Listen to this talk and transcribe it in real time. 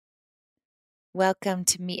Welcome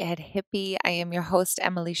to Meathead Hippie. I am your host,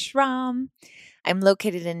 Emily Schramm. I'm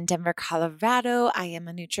located in Denver, Colorado. I am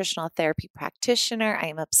a nutritional therapy practitioner. I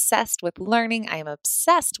am obsessed with learning. I am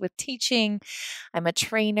obsessed with teaching. I'm a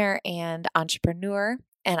trainer and entrepreneur,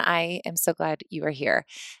 and I am so glad you are here.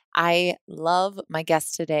 I love my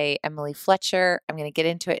guest today, Emily Fletcher. I'm going to get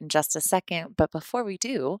into it in just a second, but before we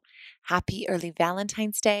do, happy early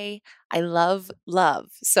Valentine's Day. I love love.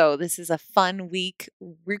 So this is a fun week,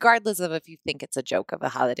 regardless of if you think it's a joke of a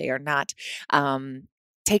holiday or not.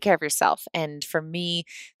 Take care of yourself. And for me,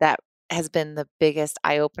 that has been the biggest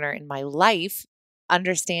eye opener in my life.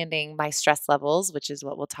 Understanding my stress levels, which is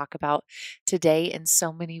what we'll talk about today in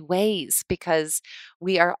so many ways, because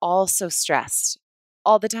we are all so stressed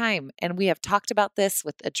all the time. And we have talked about this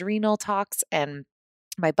with adrenal talks and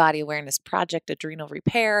my body awareness project, adrenal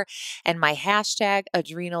repair, and my hashtag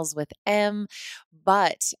adrenals with M.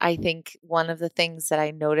 But I think one of the things that I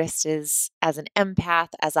noticed is as an empath,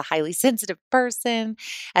 as a highly sensitive person,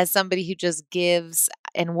 as somebody who just gives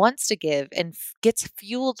and wants to give and gets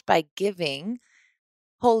fueled by giving,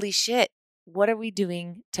 holy shit, what are we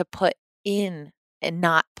doing to put in and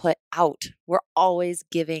not put out? We're always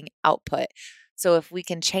giving output. So if we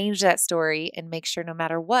can change that story and make sure no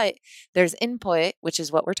matter what, there's input, which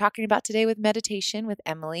is what we're talking about today with meditation with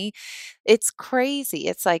Emily, it's crazy.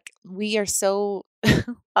 It's like we are so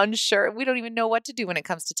unsure. We don't even know what to do when it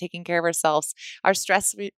comes to taking care of ourselves. Our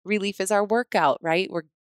stress relief is our workout, right? We're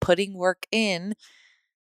putting work in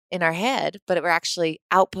our head, but we're actually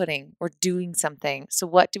outputting, we're doing something. So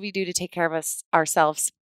what do we do to take care of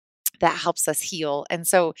ourselves that helps us heal? And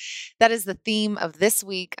so that is the theme of this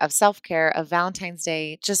week of self-care, of Valentine's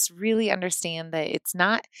Day. Just really understand that it's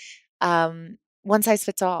not one size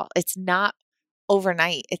fits all. It's not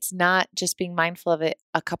overnight. It's not just being mindful of it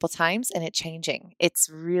a couple times and it changing. It's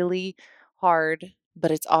really hard,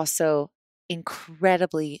 but it's also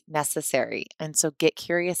incredibly necessary. And so get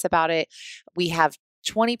curious about it. We have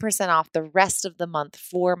 20% off the rest of the month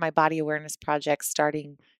for my body awareness project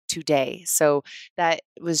starting today. So that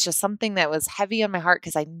was just something that was heavy on my heart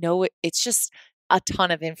because I know it's just a ton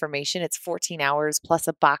of information. It's 14 hours plus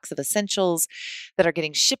a box of essentials that are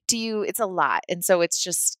getting shipped to you. It's a lot. And so it's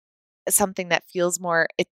just something that feels more,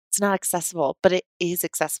 it's not accessible, but it is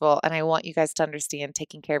accessible. And I want you guys to understand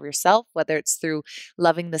taking care of yourself, whether it's through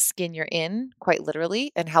loving the skin you're in, quite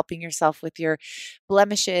literally, and helping yourself with your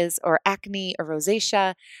blemishes or acne or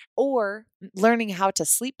rosacea, or learning how to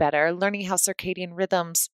sleep better, learning how circadian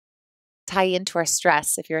rhythms tie into our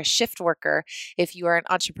stress. If you're a shift worker, if you are an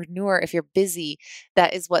entrepreneur, if you're busy,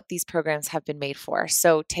 that is what these programs have been made for.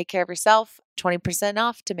 So take care of yourself. 20%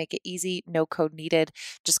 off to make it easy, no code needed.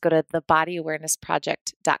 Just go to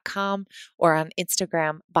thebodyawarenessproject.com or on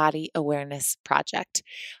Instagram, Body Awareness Project.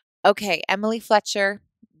 Okay, Emily Fletcher,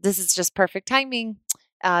 this is just perfect timing.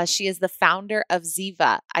 She is the founder of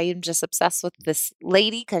Ziva. I am just obsessed with this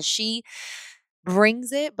lady because she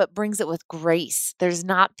brings it, but brings it with grace. There's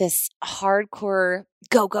not this hardcore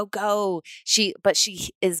go, go, go. But she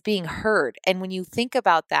is being heard. And when you think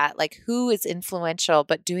about that, like who is influential,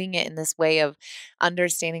 but doing it in this way of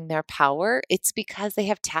understanding their power, it's because they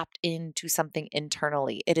have tapped into something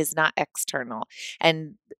internally. It is not external.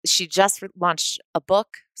 And she just launched a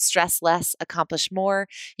book, Stress Less, Accomplish More.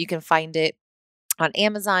 You can find it on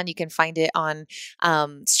Amazon. You can find it on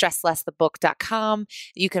stresslessthebook.com.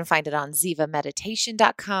 You can find it on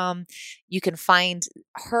zivameditation.com. You can find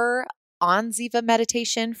her on Ziva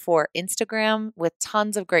Meditation for Instagram with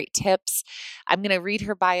tons of great tips. I'm going to read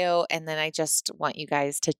her bio and then I just want you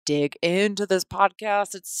guys to dig into this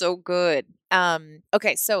podcast. It's so good.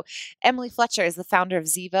 Okay, so Emily Fletcher is the founder of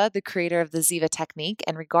Ziva, the creator of the Ziva technique,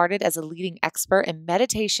 and regarded as a leading expert in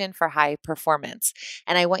meditation for high performance.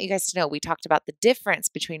 And I want you guys to know we talked about the difference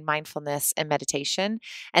between mindfulness and meditation.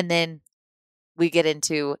 And then we get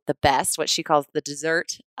into the best, what she calls the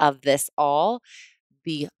dessert of this all,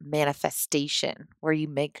 the manifestation, where you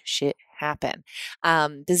make shit happen.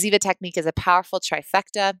 The Ziva technique is a powerful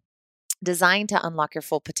trifecta designed to unlock your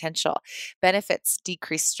full potential. Benefits: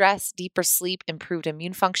 decreased stress, deeper sleep, improved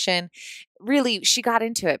immune function. Really, she got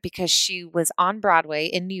into it because she was on Broadway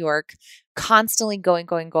in New York, constantly going,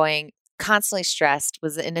 constantly stressed,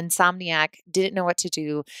 was an insomniac, didn't know what to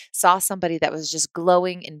do, saw somebody that was just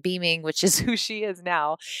glowing and beaming, which is who she is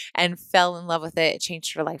now, and fell in love with it. It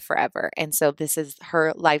changed her life forever. And so this is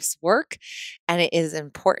her life's work and it is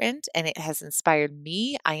important and it has inspired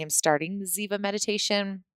me. I am starting the Ziva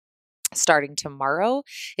meditation starting tomorrow.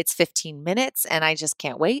 It's 15 minutes and I just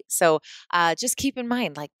can't wait. So just keep in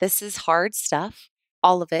mind, like, this is hard stuff,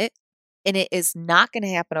 all of it, and it is not going to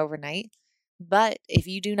happen overnight. But if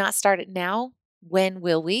you do not start it now, when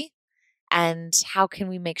will we? And how can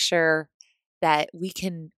we make sure that we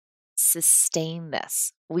can sustain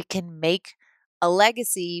this? We can make a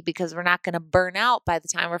legacy because we're not going to burn out by the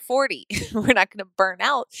time we're 40. We're not going to burn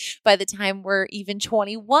out by the time we're even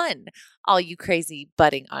 21, all you crazy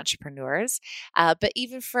budding entrepreneurs. But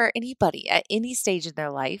even for anybody at any stage in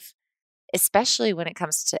their life, especially when it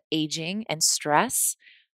comes to aging and stress,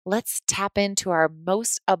 let's tap into our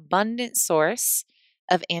most abundant source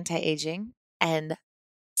of anti aging and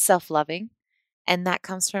self loving. And that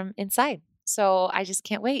comes from inside. So I just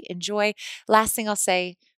can't wait. Enjoy. Last thing I'll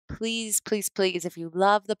say, please, please, please, if you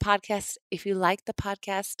love the podcast, if you like the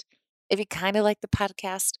podcast, if you kind of like the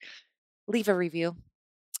podcast, leave a review.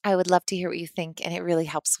 I would love to hear what you think. And it really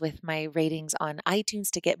helps with my ratings on iTunes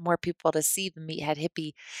to get more people to see the Meathead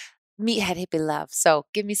Hippie love. So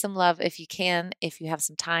give me some love if you can, if you have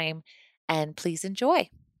some time, and please enjoy.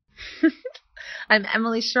 I'm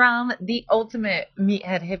Emily Schramm, the ultimate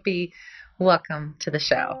Meathead Hippie. Welcome to the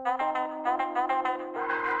show.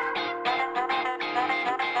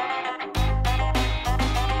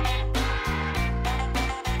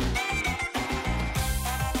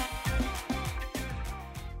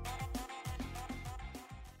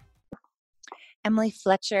 Emily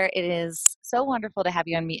Fletcher, it is so wonderful to have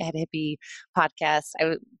you on Meathead Hippie podcast.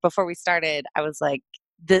 Before we started, I was like,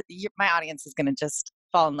 my audience is going to just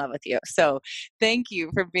fall in love with you. So thank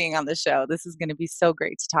you for being on the show. This is going to be so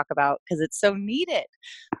great to talk about because it's so needed.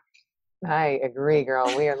 I agree,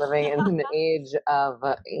 girl. We are living in the age of,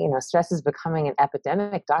 stress is becoming an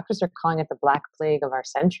epidemic. Doctors are calling it the Black Plague of our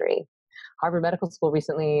century. Harvard Medical School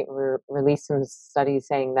recently released some studies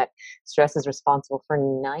saying that stress is responsible for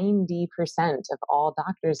 90% of all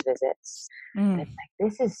doctors' visits. And it's like,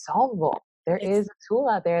 this is solvable. There is a tool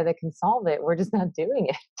out there that can solve it. We're just not doing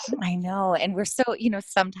it. I know. And we're so,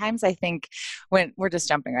 sometimes I think when we're just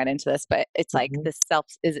jumping right into this, but it's like is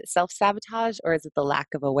it self-sabotage or is it the lack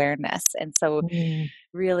of awareness? And so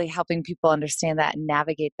really helping people understand that and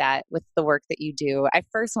navigate that with the work that you do. I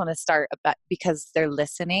first want to start because they're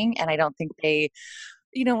listening, and I don't think they,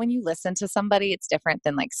 when you listen to somebody, it's different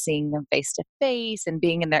than like seeing them face to face and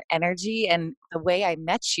being in their energy. And the way I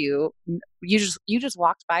met you, you just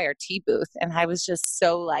walked by our tea booth, and I was just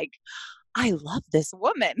so like, I love this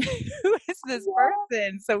woman. Who is this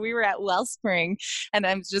person? So we were at Wellspring, and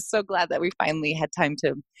I'm just so glad that we finally had time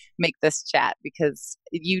to make this chat because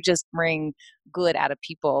you just bring good out of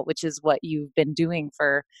people, which is what you've been doing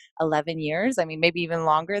for 11 years. I mean, maybe even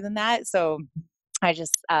longer than that. So I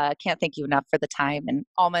just can't thank you enough for the time. And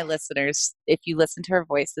all my listeners, if you listen to her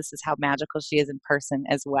voice, this is how magical she is in person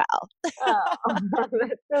as well. Oh,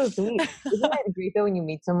 that's so sweet. Isn't it great though when you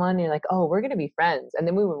meet someone and you're like, oh, we're going to be friends. And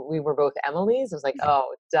then we were both Emily's. It was like,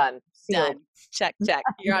 oh, done. Sealed. Done. Check.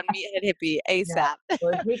 You're on Meathead Hippie ASAP. Yeah.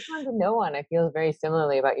 Well, it takes one to know one. I feel very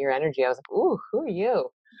similarly about your energy. I was like, ooh, who are you?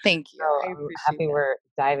 Thank you. So I'm happy we're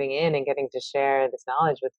diving in and getting to share this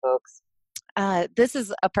knowledge with folks. This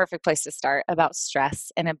is a perfect place to start about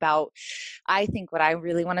stress and about, I think what I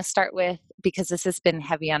really want to start with, because this has been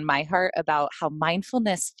heavy on my heart, about how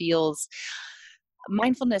mindfulness feels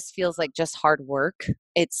like just hard work.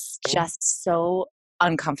 It's just so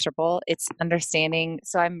uncomfortable. It's understanding.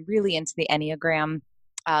 So I'm really into the Enneagram.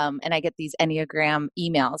 And I get these Enneagram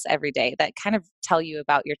emails every day that kind of tell you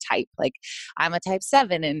about your type. Like I'm a type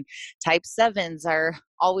 7, and type 7s are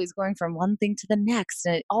always going from one thing to the next.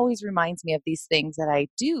 And it always reminds me of these things that I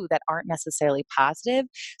do that aren't necessarily positive.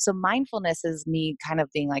 So mindfulness is me kind of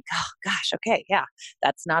being like, oh gosh, okay, yeah,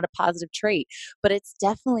 that's not a positive trait, but it's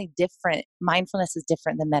definitely different. Mindfulness is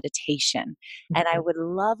different than meditation. And I would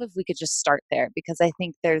love if we could just start there, because I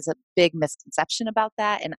think there's a big misconception about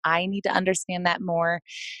that. And I need to understand that more.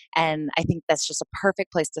 And I think that's just a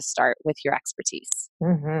perfect place to start with your expertise.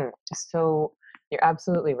 So you're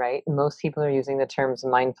absolutely right. Most people are using the terms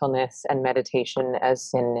mindfulness and meditation as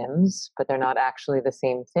synonyms, but they're not actually the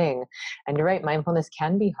same thing. And you're right, mindfulness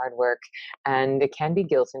can be hard work, and it can be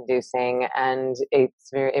guilt-inducing, and it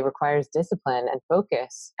requires discipline and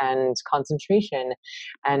focus and concentration.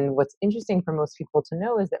 And what's interesting for most people to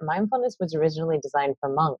know is that mindfulness was originally designed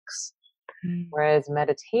for monks, whereas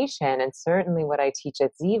meditation, and certainly what I teach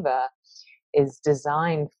at Ziva, is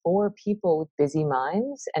designed for people with busy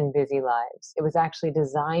minds and busy lives. It was actually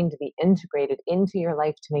designed to be integrated into your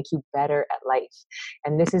life to make you better at life.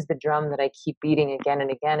 And this is the drum that I keep beating again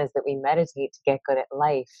and again, is that we meditate to get good at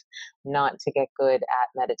life, not to get good at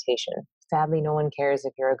meditation. sadly, no one cares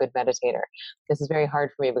if you're a good meditator. This is very hard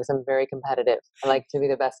for me because I'm very competitive. I like to be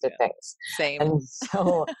the best at Yeah. things. Same. And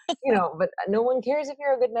so, but no one cares if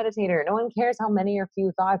you're a good meditator. No one cares how many or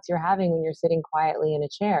few thoughts you're having when you're sitting quietly in a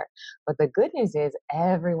chair. But the good news is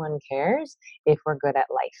everyone cares if we're good at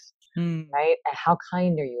life. Mm. Right? And how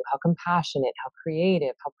kind are you? How compassionate? How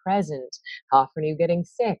creative? How present? How often are you getting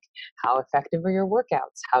sick? How effective are your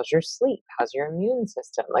workouts? How's your sleep? How's your immune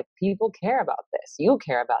system? Like, people care about this. You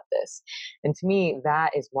care about this. And to me,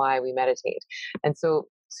 that is why we meditate. And so,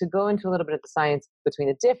 to go into a little bit of the science between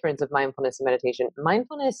the difference of mindfulness and meditation,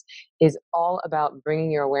 mindfulness is all about bringing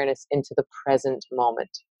your awareness into the present moment.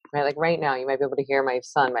 Right? Like right now, you might be able to hear my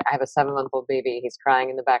son. I have a 7-month-old baby. He's crying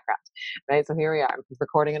in the background. Right? So here we are. I'm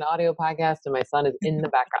recording an audio podcast and my son is in the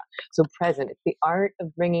background. So present. It's the art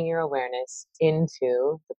of bringing your awareness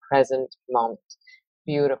into the present moment.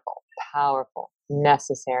 Beautiful, powerful,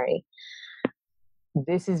 necessary.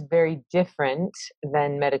 This is very different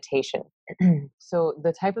than meditation. So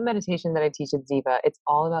the type of meditation that I teach at Ziva, it's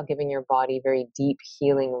all about giving your body very deep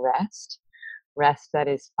healing rest that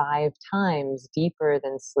is 5 times deeper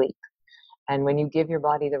than sleep. And when you give your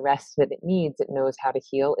body the rest that it needs, it knows how to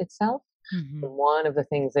heal itself. Mm-hmm. One of the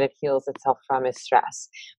things that it heals itself from is stress.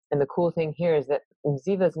 And the cool thing here is that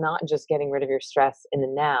Ziva is not just getting rid of your stress in the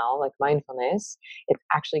now, like mindfulness, it's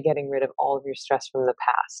actually getting rid of all of your stress from the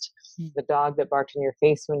past. Mm. The dog that barked in your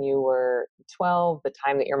face when you were 12, the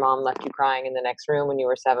time that your mom left you crying in the next room when you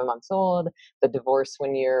were 7 months old, the divorce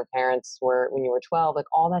when you were 12, like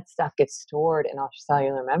all that stuff gets stored in our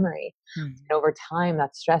cellular memory. Mm. And over time,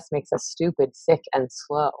 that stress makes us stupid, sick, and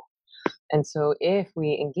slow. And so if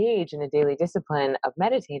we engage in a daily discipline of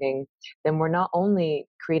meditating, then we're not only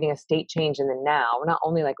creating a state change in the now, we're not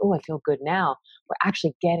only like, oh, I feel good now, we're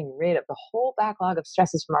actually getting rid of the whole backlog of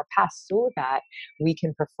stresses from our past so that we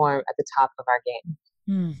can perform at the top of our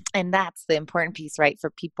game. And that's the important piece, right? For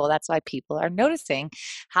people, that's why people are noticing,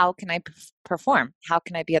 how can I perform? How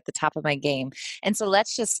can I be at the top of my game? And so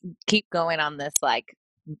let's just keep going on this, like,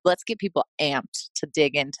 let's get people amped to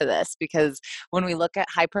dig into this, because when we look at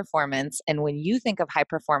high performance, and when you think of high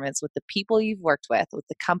performance with the people you've worked with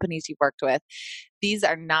the companies you've worked with, these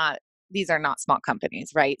are not small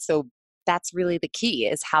companies, right? So that's really the key,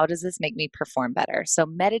 is how does this make me perform better? So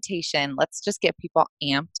meditation, let's just get people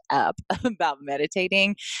amped up about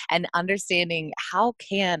meditating and understanding how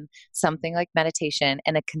can something like meditation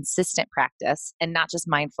and a consistent practice, and not just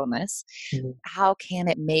mindfulness, Mm-hmm. how can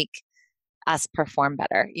it make us perform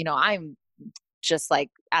better? I'm just like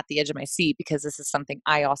at the edge of my seat, because this is something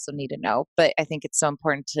I also need to know. But I think it's so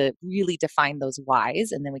important to really define those whys,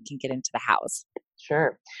 and then we can get into the hows.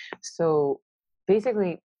 Sure. So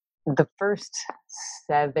basically, the first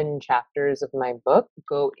 7 chapters of my book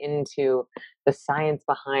go into the science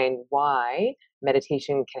behind why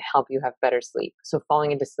meditation can help you have better sleep. So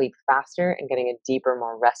falling into sleep faster and getting a deeper,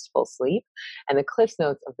 more restful sleep. And the Cliffs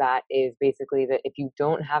Notes of that is basically that if you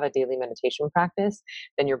don't have a daily meditation practice,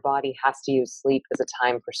 then your body has to use sleep as a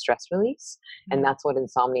time for stress release. And that's what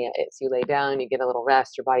insomnia is. You lay down, you get a little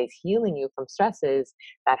rest, your body's healing you from stresses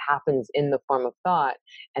that happens in the form of thought,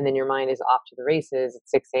 and then your mind is off to the races at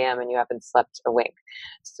 6 a.m. and you haven't slept a wink.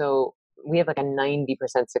 So we have like a 90%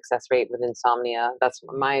 success rate with insomnia. That's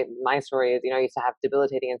my story is, I used to have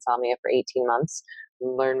debilitating insomnia for 18 months,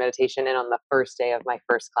 learned meditation, and on the first day of my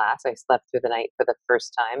first class, I slept through the night for the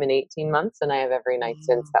first time in 18 months, and I have every night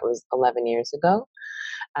since. That was 11 years ago.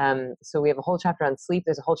 So we have a whole chapter on sleep.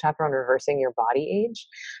 There's a whole chapter on reversing your body age.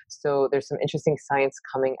 So there's some interesting science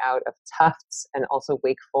coming out of Tufts and also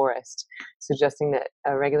Wake Forest, suggesting that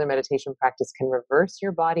a regular meditation practice can reverse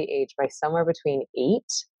your body age by somewhere between 8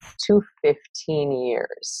 to 15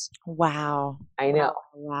 years. Wow. I know.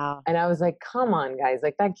 Wow. And I was like, come on, guys,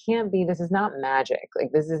 like that can't be, this is not magic.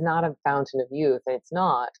 Like this is not a fountain of youth, and it's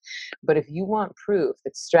not. But if you want proof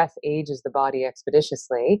that stress ages the body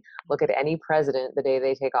expeditiously, look at any president the day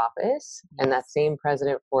they take office, and that same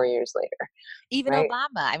president 4 years later. Even Right? Obama.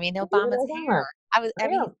 I mean, Even Obama's Obama. hair. I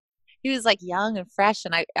mean, he was like young and fresh,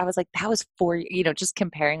 and I was like, that was 4, just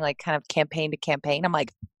comparing like kind of campaign to campaign. I'm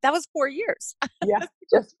like, that was 4 years. Yeah,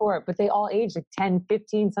 just 4. But they all age like 10,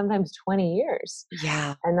 15, sometimes 20 years.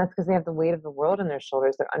 Yeah. And that's because they have the weight of the world on their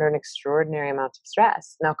shoulders. They're under an extraordinary amount of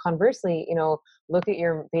stress. Now, conversely, look at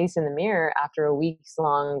your face in the mirror after a week's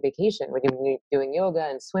long vacation where you've been doing yoga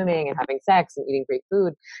and swimming and having sex and eating great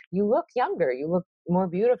food. You look younger. You look more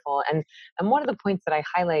beautiful. And one of the points that I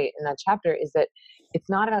highlight in that chapter is that it's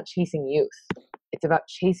not about chasing youth. It's about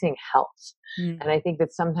chasing health. And I think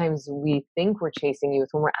that sometimes we think we're chasing youth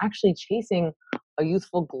when we're actually chasing a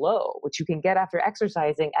youthful glow, which you can get after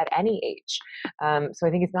exercising at any age. So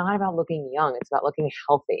I think it's not about looking young; it's about looking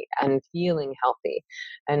healthy and feeling healthy.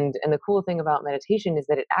 And the cool thing about meditation is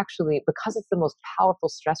that it actually, because it's the most powerful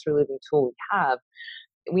stress relieving tool we have,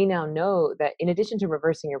 we now know that in addition to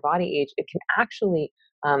reversing your body age, it can actually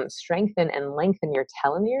strengthen and lengthen your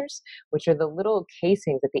telomeres, which are the little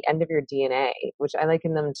casings at the end of your DNA, which I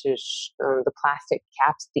liken them to the plastic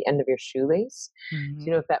caps at the end of your shoelace.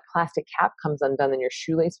 So, Mhm. if that plastic cap comes undone, then your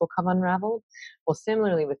shoelace will come unraveled. Well,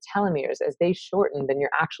 similarly with telomeres, as they shorten, then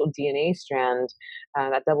your actual DNA strand,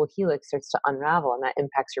 that double helix starts to unravel, and that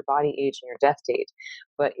impacts your body age and your death date.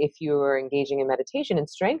 But if you're engaging in meditation and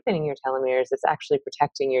strengthening your telomeres, it's actually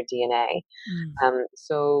protecting your DNA. Mm.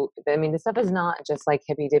 So, I mean, this stuff is not just like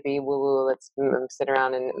hippy dippy woo woo. Let's sit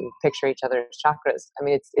around and picture each other's chakras. I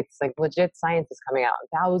mean, it's like legit science is coming out,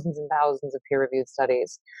 thousands and thousands of peer reviewed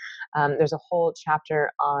studies. There's a whole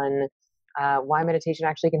chapter on why meditation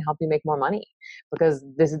actually can help you make more money, because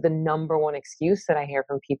this is the number one excuse that I hear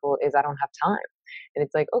from people is I don't have time. And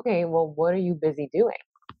it's like, okay, well, what are you busy doing?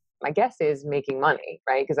 My guess is making money,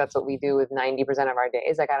 right? Because that's what we do with 90% of our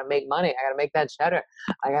days. I got to make money. I got to make that cheddar.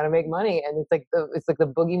 I got to make money. And it's like the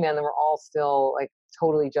boogeyman that we're all still like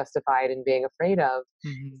totally justified in being afraid of,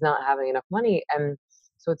 is Mhm. not having enough money. And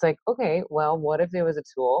so it's like, okay, well, what if there was a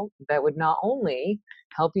tool that would not only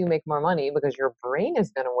help you make more money because your brain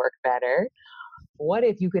is going to work better? What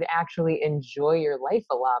if you could actually enjoy your life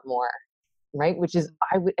a lot more? Right? Which is,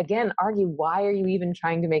 I would again argue, why are you even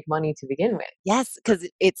trying to make money to begin with? Yes, because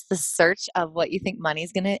it's the search of what you think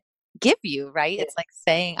money's gonna give you, right? Yeah. It's like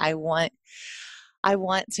saying, I want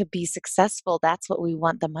to be successful. That's what we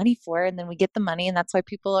want the money for. And then we get the money, and that's why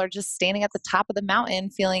people are just standing at the top of the mountain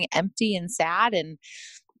feeling empty and sad and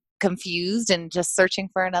confused and just searching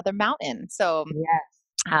for another mountain. So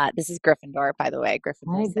Yes. this is Gryffindor, by the way.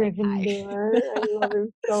 Gryffindor Hi, saying hi. Gryffindor. I love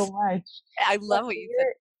him so much. I But love what to you said.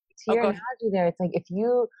 to Oh, your go ahead. analogy there, it's like if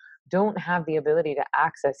you don't have the ability to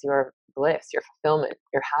access your bliss, your fulfillment,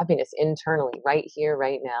 your happiness internally, right here,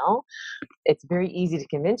 right now, it's very easy to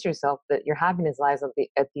convince yourself that your happiness lies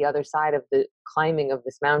at the other side of the climbing of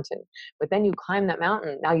this mountain. But then you climb that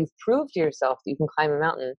mountain. Now you've proved to yourself that you can climb a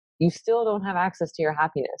mountain. You still don't have access to your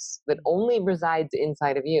happiness that only resides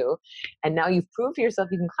inside of you. And now you've proved to yourself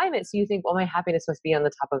you can climb it. So you think, well, my happiness must be on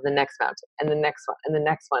the top of the next mountain and the next one and the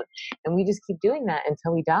next one. And we just keep doing that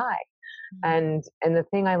until we die. Mm. And the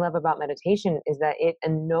thing I love about meditation is that it,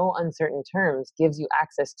 in no uncertain terms, gives you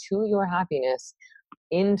access to your happiness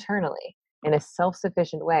internally in a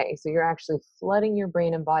self-sufficient way. So you're actually flooding your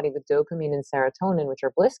brain and body with dopamine and serotonin, which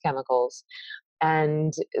are bliss chemicals.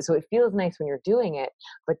 And so it feels nice when you're doing it,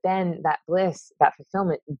 but then that bliss, that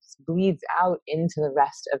fulfillment bleeds out into the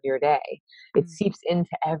rest of your day. It Mm. seeps into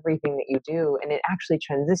everything that you do, and it actually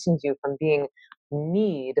transitions you from being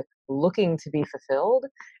need, looking to be fulfilled,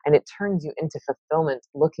 and it turns you into fulfillment,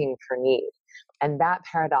 looking for need. And that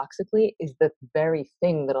paradoxically is the very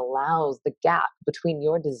thing that allows the gap between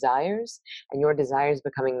your desires and your desires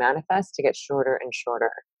becoming manifest to get shorter and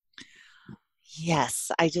shorter.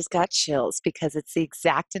 Yes, I just got chills because it's the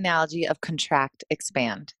exact analogy of contract,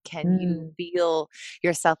 expand. Can you Mm, feel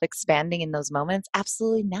yourself expanding in those moments?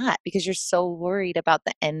 Absolutely not, because you're so worried about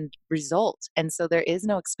the end result. And so there is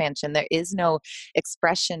no expansion, there is no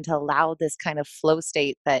expression to allow this kind of flow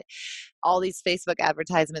state that all these Facebook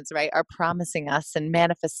advertisements, right, are promising us and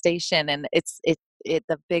manifestation. And it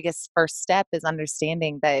the biggest first step is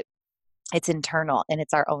understanding that it's internal and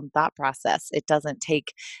it's our own thought process. It doesn't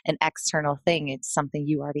take an external thing. It's something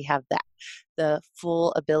you already have that the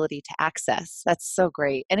full ability to access. That's so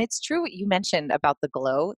great. And it's true what you mentioned about the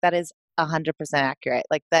glow. That is 100% accurate.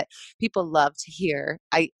 Like that people love to hear.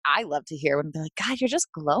 I love to hear when they're like, God, you're just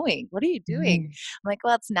glowing. What are you doing? mm, I'm like,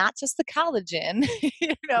 well, it's not just the collagen.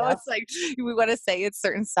 yep. It's like we want to say it's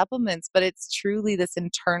certain supplements, but it's truly this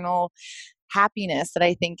internal happiness that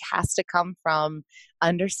I think has to come from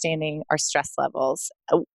understanding our stress levels.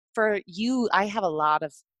 For you, I have a lot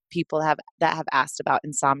of people have asked about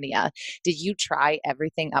insomnia. Did you try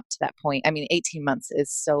everything up to that point? I mean, 18 months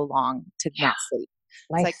is so long to not sleep.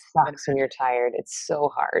 So I Life can't even sucks when you're imagine. tired. It's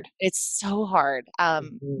so hard. It's so hard.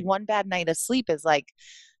 Mhm. One bad night of sleep is like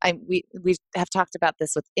we have talked about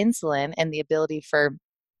this with insulin and the ability for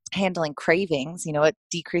handling cravings. It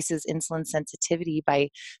decreases insulin sensitivity by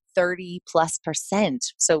 30 plus percent.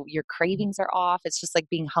 So your cravings are off. It's just like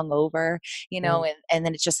being hungover, Mm. and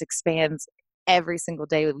then it just expands every single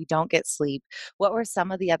day. We don't get sleep. What were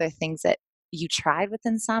some of the other things that you tried with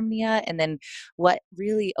insomnia? And then what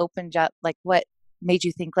really opened up, like what made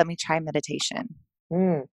you think, let me try meditation?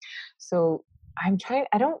 Mm. So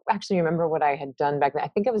I don't actually remember what I had done back then. I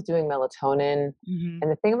think I was doing melatonin. Hmm.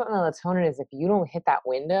 And the thing about melatonin is if you don't hit that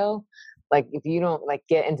window, like if you don't like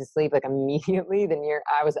get into sleep like immediately, then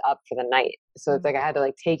I was up for the night. So it's like I had to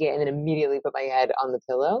like take it and then immediately put my head on the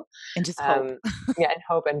pillow. And just hope. Um, yeah, and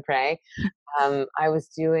hope and pray. I was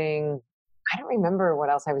doing, I don't remember what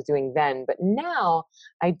else I was doing then, but now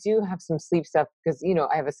I do have some sleep stuff because,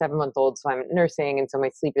 I have a 7-month old, so I'm nursing. And so my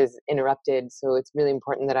sleep is interrupted. So it's really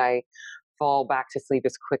important that I fall back to sleep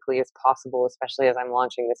as quickly as possible, especially as I'm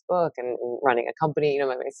launching this book and running a company.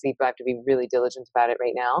 My sleep, I have to be really diligent about it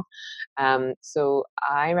right now. So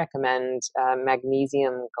I recommend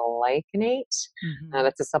magnesium glycinate. Hmm.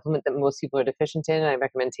 That's a supplement that most people are deficient in. I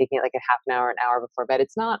recommend taking it like a half an hour before bed.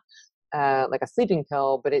 It's not like a sleeping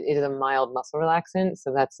pill, but it is a mild muscle relaxant.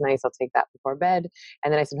 So that's nice. I'll take that before bed.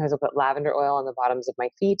 And then I sometimes will put lavender oil on the bottoms of my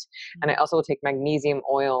feet. And I also will take magnesium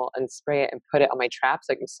oil and spray it and put it on my traps,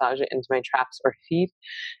 like massage it into my traps or feet.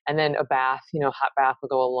 And then a bath, hot bath will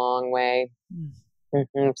go a long way.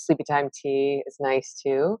 Sleepy time tea is nice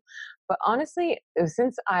too. But honestly,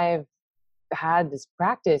 since I've had this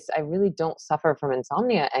practice, I really don't suffer from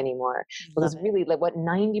insomnia anymore. Love Because it. really, like what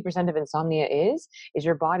 90% of insomnia is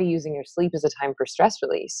your body using your sleep as a time for stress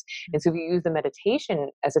release. And so if you use the meditation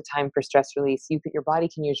as a time for stress release, your body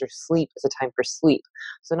can use your sleep as a time for sleep.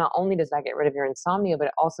 So not only does that get rid of your insomnia, but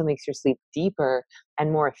it also makes your sleep deeper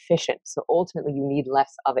and more efficient. So ultimately, you need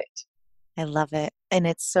less of it. I love it. And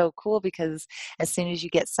it's so cool because as soon as you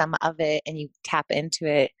get some of it and you tap into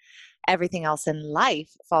it, everything else in life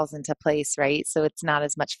falls into place, right? So it's not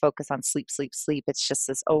as much focus on sleep, sleep, sleep. It's just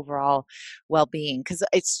this overall well being. Because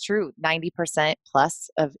it's true, 90% plus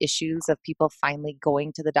of issues of people finally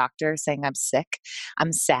going to the doctor saying, I'm sick,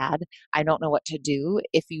 I'm sad, I don't know what to do.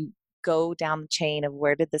 If you go down the chain of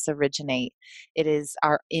where did this originate, it is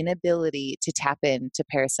our inability to tap into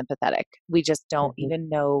parasympathetic. We just don't Mhm. even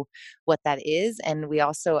know what that is. And we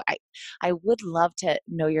also, I would love to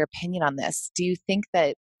know your opinion on this. Do you think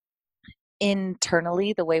that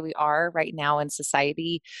internally the way we are right now in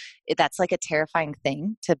society, that's like a terrifying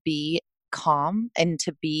thing to be calm and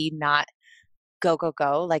to be not go go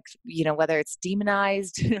go, like, whether it's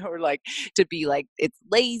demonized or like to be like it's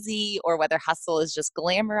lazy, or whether hustle is just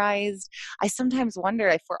glamorized. I sometimes wonder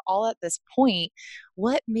if we're all at this point,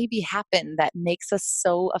 what maybe happened that makes us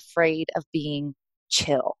so afraid of being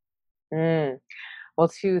chill. Mm. Well,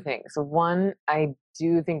 two things. One, I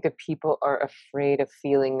do think that people are afraid of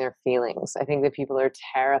feeling their feelings. I think that people are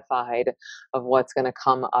terrified of what's going to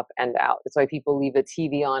come up and out. That's why people leave the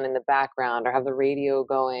TV on in the background or have the radio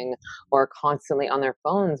going or constantly on their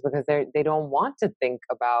phones because they don't want to think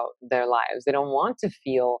about their lives. They don't want to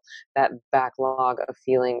feel that backlog of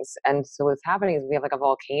feelings. And so what's happening is we have like a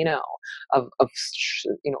volcano of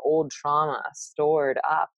old trauma stored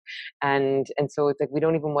up, and so it's like we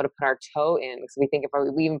don't even want to put our toe in because we think if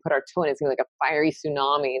we even put our toe in, it's gonna be like a fiery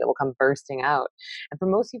tsunami that will come bursting out. And for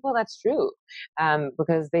most people, that's true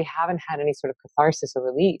because they haven't had any sort of catharsis or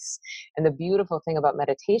release. And the beautiful thing about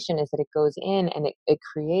meditation is that it goes in and it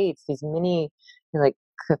creates these mini, like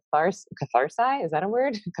catharsi, is that a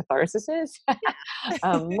word? Catharsises.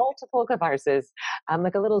 Multiple catharsis,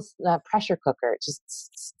 like a little pressure cooker. It just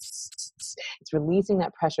it's releasing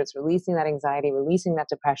that pressure, it's releasing that anxiety, releasing that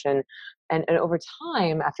depression. And over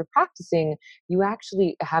time, after practicing, you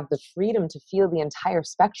actually have the freedom to feel the entire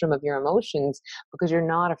spectrum of your emotions because you're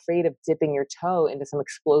not afraid of dipping your toe into some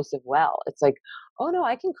explosive well. It's like, oh no,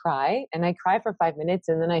 I can cry and I cry for 5 minutes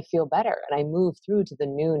and then I feel better and I move through to the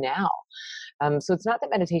new now. So it's not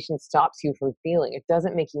that meditation stops you from feeling. It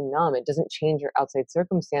doesn't make you numb. It doesn't change your outside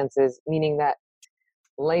circumstances, meaning that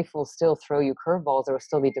life will still throw you curveballs. There will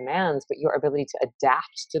still be demands, but your ability to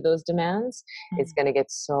adapt to those demands is Mm. going to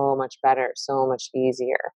get so much better, so much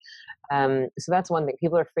easier. So that's one thing.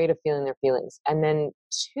 People are afraid of feeling their feelings. And then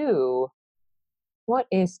two, what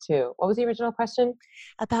is two? What was the original question?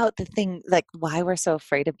 About the thing, like why we're so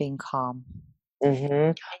afraid of being calm. Hmm.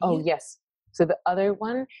 And Oh, you, yes. So the other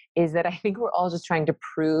one is that I think we're all just trying to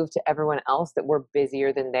prove to everyone else that we're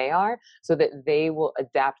busier than they are so that they will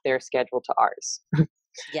adapt their schedule to ours.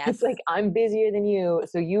 It's yes. like, I'm busier than you,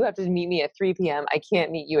 so you have to meet me at 3 p.m. I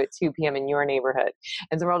can't meet you at 2 p.m. in your neighborhood.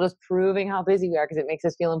 And so we're all just proving how busy we are because it makes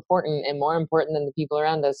us feel important and more important than the people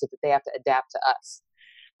around us so that they have to adapt to us.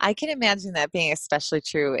 I can imagine that being especially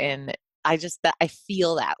true in that I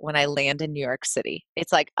feel that when I land in New York City.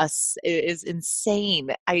 It's like it is insane.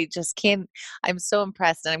 I just can't, I'm so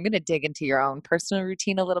impressed. And I'm going to dig into your own personal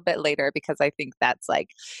routine a little bit later because I think that's like,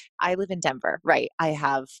 I live in Denver, right? I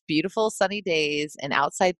have beautiful sunny days and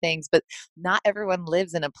outside things, but not everyone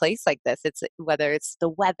lives in a place like this. It's whether it's the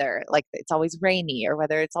weather, like it's always rainy, or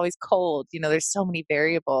whether it's always cold. There's so many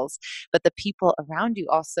variables, but the people around you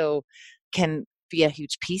also can be a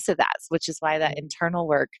huge piece of that, which is why that Mm. internal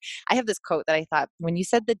work. I have this quote that I thought when you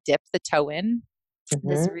said the dip the toe in,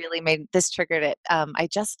 Mhm. this triggered it. I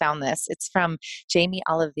just found this. It's from Jamie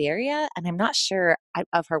Oliveira, and I'm not sure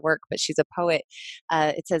of her work, but she's a poet.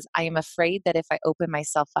 It says, I am afraid that if I open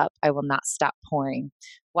myself up, I will not stop pouring.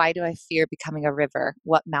 Why do I fear becoming a river?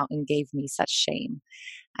 What mountain gave me such shame?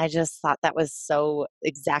 I just thought that was so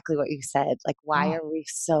exactly what you said. Like, why Oh, are we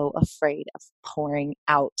so afraid of pouring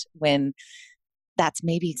out when that's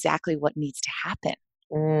maybe exactly what needs to happen?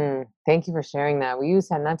 thank you for sharing that. Will you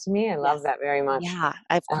send that to me? I love Yes. that very much. Yeah,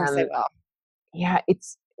 of course I Um, will. yeah,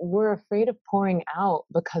 we're afraid of pouring out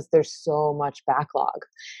because there's so much backlog.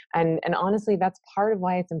 And honestly, that's part of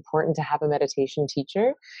why it's important to have a meditation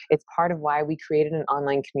teacher. It's part of why we created an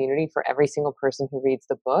online community for every single person who reads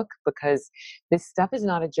the book, because this stuff is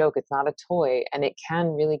not a joke, it's not a toy, and it can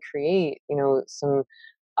really create, some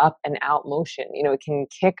up and out motion. It can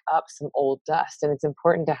kick up some old dust. And it's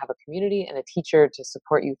important to have a community and a teacher to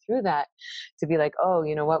support you through that, to be like, oh,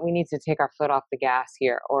 you know what, we need to take our foot off the gas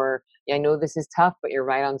here. Or, yeah, I know this is tough, but you're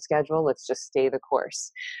right on schedule. Let's just stay the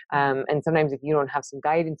course. And sometimes if you don't have some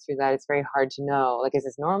guidance through that, it's very hard to know. Like, is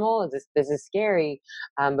this normal? This is scary?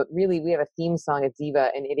 But really, we have a theme song at Ziva,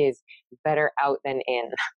 and it is better out than in.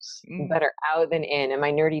 Mm. Better out than in. And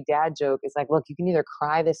my nerdy dad joke is like, look, you can either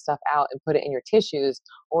cry this stuff out and put it in your tissues,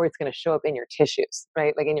 or it's going to show up in your tissues,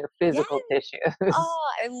 right? Like in your Yes. physical tissues. Oh,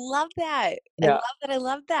 I love that. I love Yeah. that. I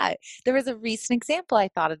love that. There was a recent example I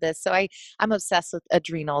thought of this. So I'm obsessed with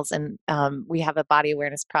adrenals, and we have a body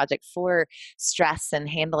awareness project for stress and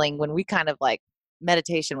handling when we kind of like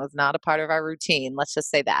meditation was not a part of our routine. Let's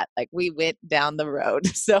just say that. Like we went down the road.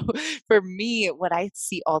 So for me, what I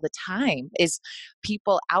see all the time is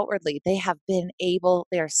people outwardly, they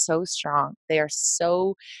are so strong. They are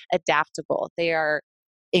so adaptable. They are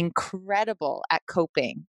incredible at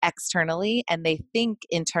coping externally, and they think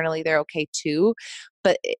internally they're okay too,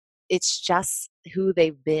 but it's just who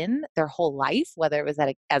they've been their whole life, whether it was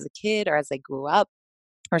as a kid or as they grew up,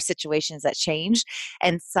 or situations that change,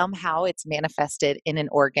 and somehow it's manifested in an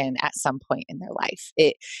organ at some point in their life.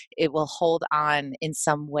 It will hold on in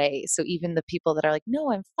some way. So even the people that are like, no,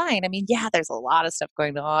 I'm fine, I mean, yeah, there's a lot of stuff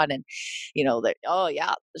going on, and that, oh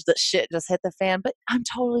yeah, the shit just hit the fan, but I'm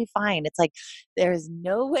totally fine. It's like there's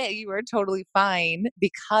no way you are totally fine,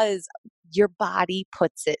 because your body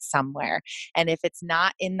puts it somewhere, and if it's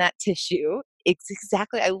not in that tissue, it's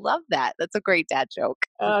exactly, I love that. That's a great dad joke.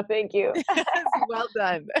 Oh, thank you. Well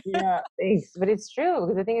done. Yeah, thanks. But it's true,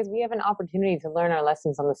 because the thing is, we have an opportunity to learn our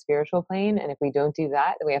lessons on the spiritual plane, and if we don't do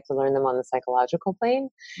that, then we have to learn them on the psychological plane.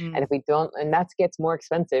 And Mm. if we don't, and that gets more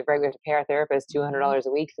expensive, right? We have to pay our therapist two hundred Mhm. dollars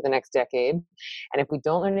a week for the next decade. And if we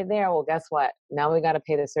don't learn it there, well, guess what? Now we got to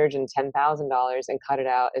pay the surgeon $10,000 and cut it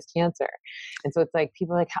out as cancer. And so it's like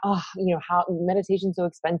people are like, oh, how meditation's so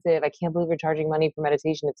expensive. I can't believe you're charging money for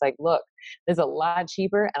meditation. It's like, look, there's a lot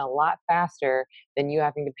cheaper and a lot faster than you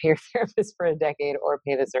having to pay your therapist for a decade or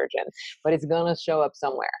pay the surgeon. But it's going to show up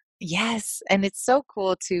somewhere. Yes, and it's so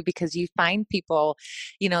cool too because you find people,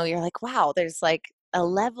 you're like, wow, there's like a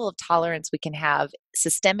level of tolerance we can have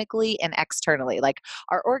systemically and externally. Like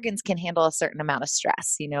our organs can handle a certain amount of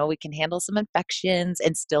stress, we can handle some infections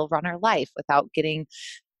and still run our life without getting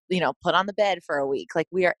put on the bed for a week. Like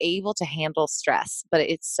we are able to handle stress, but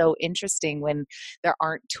it's so interesting when there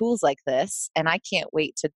aren't tools like this. And I can't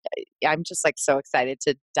wait I'm just like so excited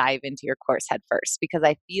to dive into your course head first, because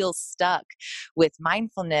I feel stuck with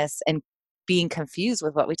mindfulness and being confused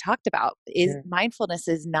with what we talked about. Is Mm. mindfulness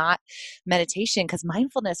is not meditation, because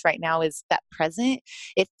mindfulness right now is that present.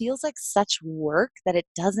 It feels like such work that it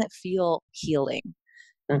doesn't feel healing.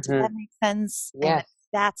 Does Hmm. that make sense? And Yes.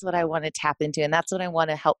 that's what I want to tap into. And that's what I want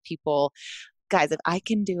to help people. Guys, if I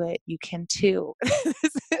can do it, you can too.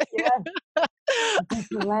 Yes. Okay,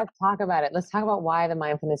 so let's talk about it. Let's talk about why the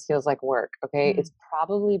mindfulness feels like work. Okay. Mm. It's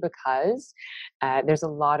probably because there's a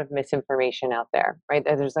lot of misinformation out there, right?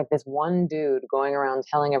 There's like this one dude going around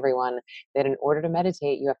telling everyone that in order to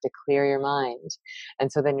meditate, you have to clear your mind.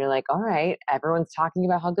 And so then you're like, all right, everyone's talking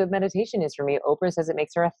about how good meditation is for me. Oprah says it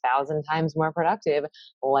makes her 1,000 times more productive.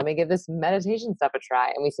 Well, let me give this meditation stuff a try.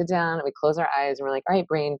 And we sit down and we close our eyes and we're like, all right,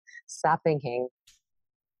 brain, stop thinking.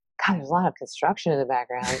 God, there's a lot of construction in the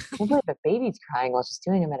background. I can't believe the baby's crying while she's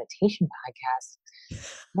doing a meditation podcast.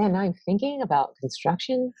 Man, now I'm thinking about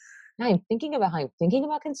construction. Now I'm thinking about how I'm thinking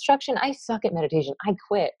about construction. I suck at meditation. I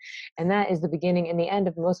quit. And that is the beginning and the end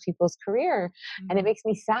of most people's career. And it Mhm. makes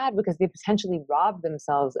me sad because they potentially rob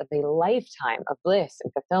themselves of a lifetime of bliss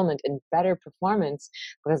and fulfillment and better performance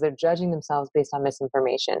because they're judging themselves based on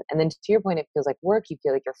misinformation. And then to your point, it feels like work. You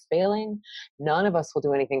feel like you're failing. None of us will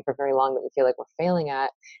do anything for very long that we feel like we're failing at.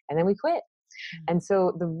 And then we quit. Mm. And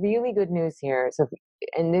so the really good news here,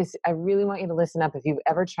 and this, I really want you to listen up. If you've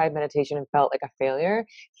ever tried meditation and felt like a failure,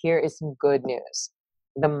 here is some good news.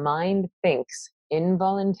 The mind thinks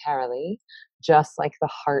involuntarily, just like the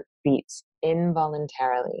heart beats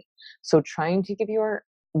involuntarily. So trying to give your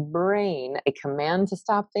brain a command to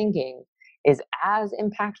stop thinking is as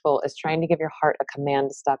impactful as trying to give your heart a command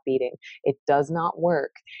to stop beating. It does not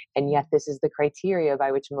work. And yet this is the criteria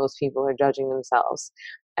by which most people are judging themselves.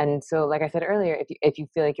 And so, like I said earlier, if you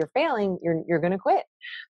feel like you're failing, you're going to quit.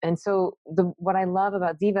 And so, what I love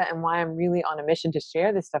about Ziva and why I'm really on a mission to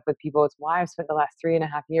share this stuff with people, it's why I've spent the last 3.5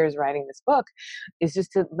 years writing this book, is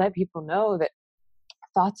just to let people know that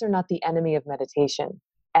thoughts are not the enemy of meditation.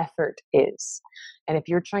 Effort is. And if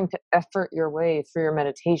you're trying to effort your way through your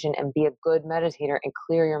meditation and be a good meditator and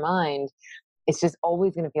clear your mind, it's just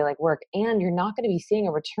always going to feel like work, and you're not going to be seeing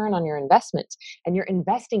a return on your investment, and you're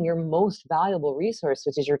investing your most valuable resource,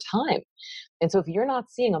 which is your time. And so if you're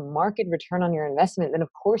not seeing a market return on your investment, then of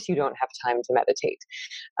course you don't have time to meditate.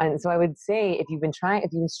 And so I would say, if you've been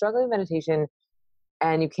struggling with meditation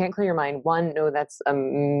and you can't clear your mind, one, no, that's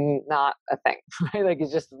not a thing, right? Like,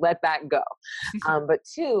 it's just let that go. But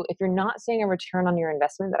two, if you're not seeing a return on your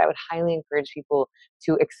investment, that I would highly encourage people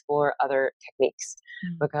to explore other techniques,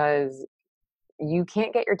 Mm. because you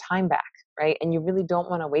can't get your time back, right? And you really don't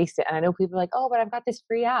want to waste it. And I know people are like, oh, but I've got this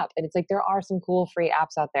free app. And it's like, there are some cool free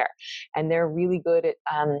apps out there, and they're really good at,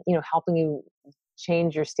 helping you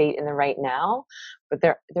change your state in the right now. But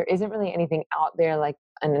there isn't really anything out there like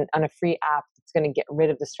on a free app that's going to get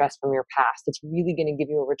rid of the stress from your past. It's really going to give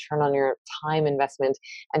you a return on your time investment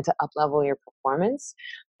and to up level your performance.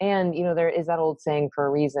 And there is that old saying for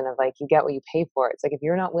a reason of like, you get what you pay for. It's like, if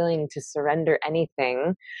you're not willing to surrender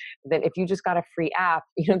anything, then if you just got a free app,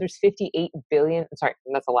 there's 58 billion, sorry,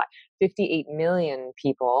 that's a lie, 58 million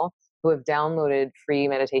people who have downloaded free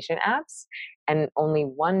meditation apps, and only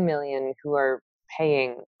 1 million who are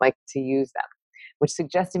paying like to use them, which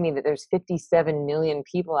suggests to me that there's 57 million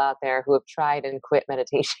people out there who have tried and quit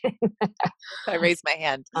meditation. I raised my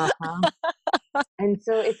hand. Uh-huh. And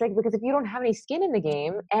so it's like, because if you don't have any skin in the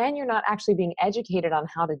game and you're not actually being educated on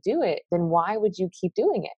how to do it, then why would you keep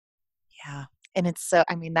doing it? Yeah. And it's so,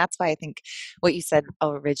 I mean, that's why I think what you said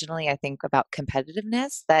originally, I think about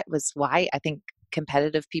competitiveness, that was why I think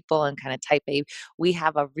competitive people and kind of type A, we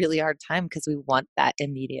have a really hard time because we want that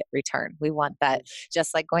immediate return. We want that,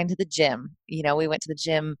 just like going to the gym. We went to the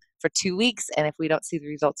gym for 2 weeks, and if we don't see the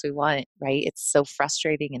results we want, right, it's so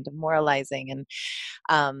frustrating and demoralizing.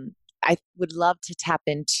 And I would love to tap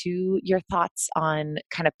into your thoughts on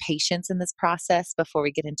kind of patience in this process before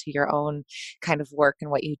we get into your own kind of work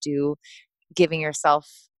and what you do, giving yourself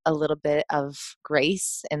a little bit of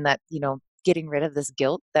grace, and that, getting rid of this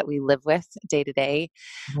guilt that we live with day to day.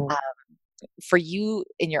 Mhm. Uh, for you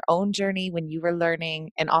in your own journey when you were learning,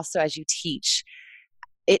 and also as you teach,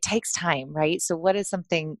 it takes time, right? So what is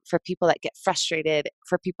something for people that get frustrated,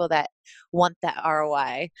 for people that want that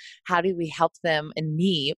ROI? How do we help them? And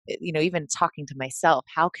me, even talking to myself,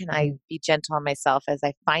 how can I Mhm. be gentle on myself as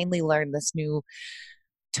I finally learn this new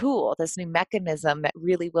tool, this new mechanism that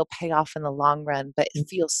really will pay off in the long run, but it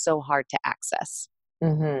feels so hard to access?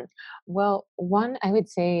 Mhm. Well, one, I would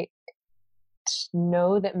say,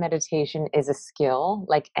 know that meditation is a skill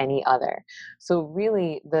like any other. So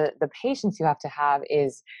really, the patience you have to have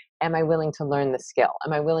is, am I willing to learn the skill?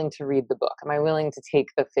 Am I willing to read the book? Am I willing to take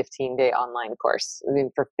the 15-day online course,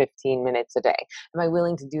 for 15 minutes a day? Am I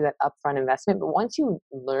willing to do that upfront investment? But once you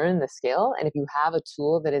learn the skill, and if you have a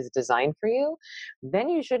tool that is designed for you, then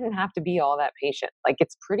you shouldn't have to be all that patient. Like,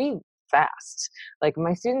 it's pretty fast. Like,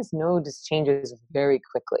 my students notice changes very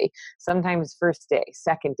quickly. Sometimes first day,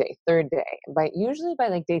 second day, third day. But usually by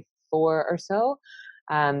like day 4 or so,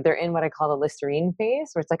 they're in what I call the Listerine phase,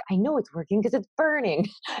 where it's like, I know it's working because it's burning.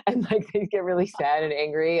 And like, they get really sad and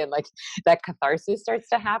angry, and like that catharsis starts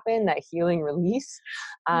to happen, that healing release.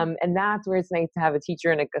 And that's where it's nice to have a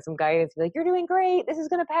teacher and some guidance, be like, you're doing great. This is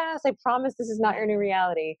going to pass. I promise this is not your new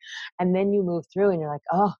reality. And then you move through and you're like,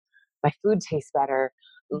 oh, my food tastes better.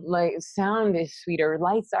 like sound is sweeter,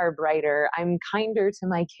 lights are brighter, I'm kinder to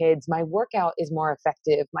my kids, my workout is more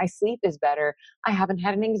effective, my sleep is better, I haven't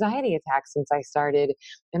had an anxiety attack since I started.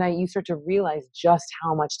 And you start to realize just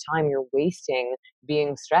how much time you're wasting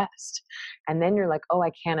being stressed. And then you're like, oh,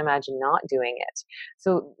 I can't imagine not doing it.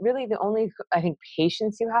 So really the only, I think,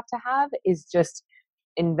 patience you have to have is just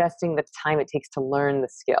investing the time it takes to learn the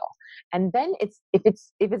skill. And then if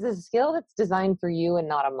it's a skill that's designed for you and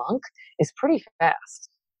not a monk, it's pretty fast.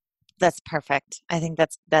 That's perfect. I think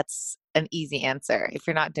that's an easy answer. If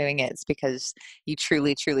you're not doing it, it's because you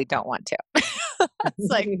truly, truly don't want to. It's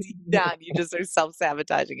like deep down, you just are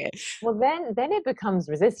self-sabotaging it. Well, then it becomes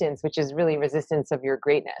resistance, which is really resistance of your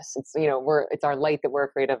greatness. It's our light that we're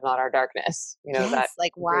afraid of, not our darkness. That Yes,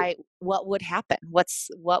 like great. why what would happen? What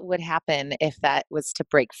would happen if that was to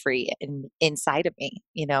break free inside of me,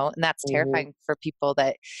 you know? And that's Mhm. terrifying for people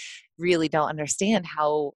that really don't understand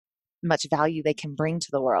how much value they can bring to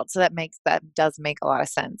the world. So that does make a lot of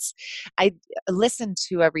sense. I listened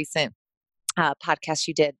to a recent podcast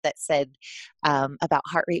you did that said about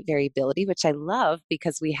heart rate variability, which I love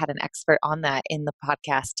because we had an expert on that in the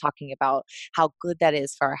podcast talking about how good that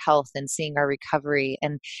is for our health and seeing our recovery.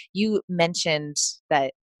 And you mentioned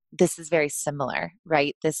that this is very similar,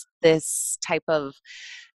 right? This type of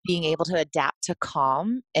being able to adapt to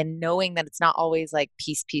calm and knowing that it's not always like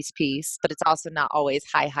peace, peace, peace, but it's also not always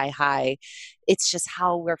high, high, high. It's just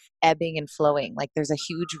how we're ebbing and flowing. Like there's a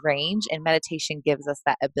huge range, and meditation gives us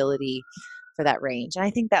that ability for that range. And I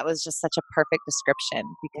think that was just such a perfect description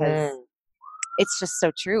because Mm. it's just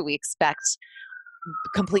so true. We expect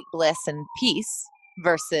complete bliss and peace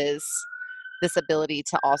versus this ability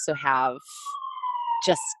to also have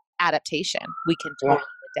just adaptation. We can Yeah. totally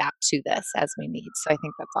adapt to this as we need. So I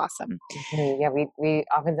think that's awesome. Yeah, we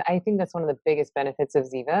often, I think that's one of the biggest benefits of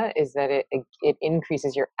Ziva is that it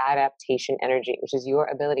increases your adaptation energy, which is your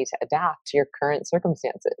ability to adapt to your current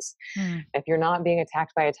circumstances. Mm, If you're not being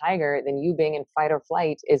attacked by a tiger, then you being in fight or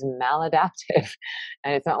flight is maladaptive.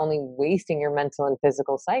 And it's not only wasting your mental and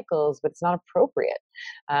physical cycles, but it's not appropriate.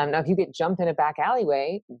 Now, if you get jumped in a back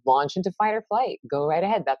alleyway, launch into fight or flight. Go right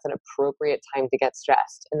ahead. That's an appropriate time to get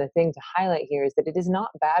stressed. And the thing to highlight here is that it is not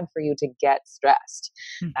bad for you to get stressed.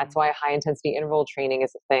 That's mhm. why high intensity interval training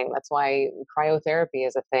is a thing. That's why cryotherapy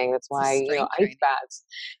is a thing. That's So why, strength ice training. baths.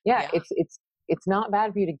 Yeah, Yeah. it's not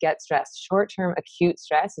bad for you to get stressed. Short-term acute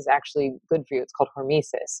stress is actually good for you. It's called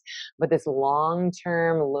hormesis. But this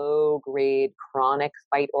long-term, low-grade, chronic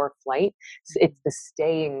fight or flight, Mhm. it's the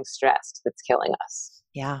staying stressed that's killing us.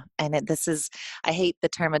 Yeah. And this is, I hate the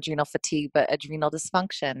term adrenal fatigue, but adrenal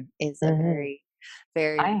dysfunction is a Hmm. very,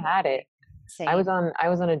 very I real had it. thing. Same. I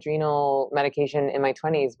was on adrenal medication in my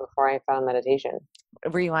 20s before I found meditation.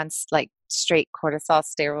 Were you on like straight cortisol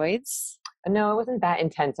steroids? No, it wasn't that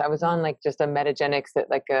intense. I was on Oh, like just a Metagenics that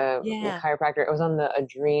like a yeah. chiropractor. I was on the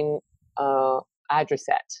uh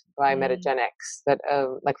Adrocet by Mm. Metagenics that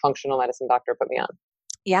like functional medicine doctor put me on.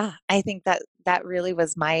 Yeah, I think that that really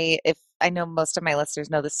was my, if I know most of my listeners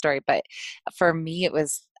know this story, but for me it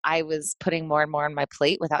was I was putting more and more on my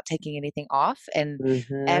plate without taking anything off, and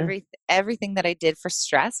Mhm. everything that I did for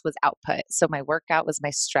stress was output. So my workout was my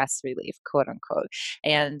stress relief, quote unquote,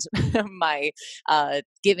 and my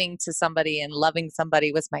giving to somebody and loving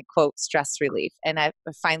somebody was my quote stress relief. And I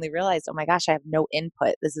finally realized, oh my gosh, I have no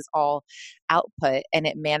input. This is all output, and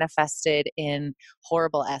it manifested in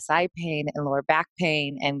horrible SI pain and lower back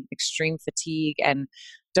pain and extreme fatigue and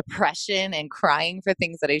depression and crying for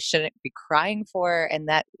things that I shouldn't be crying for. And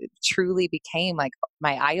that truly became like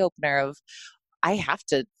my eye opener of I have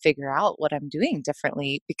to figure out what I'm doing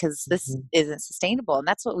differently because this Mhm. isn't sustainable. And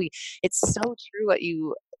that's what it's so true what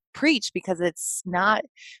you preach because it's not,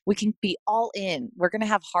 we can be all in. We're going to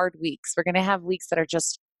have hard weeks. We're going to have weeks that are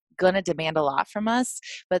just going to demand a lot from us,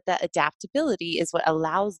 but that adaptability is what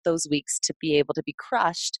allows those weeks to be able to be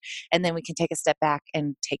crushed. And then we can take a step back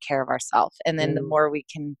and take care of ourselves. And then the Mm. more we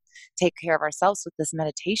can take care of ourselves with this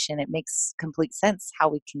meditation, it makes complete sense how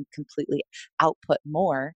we can completely output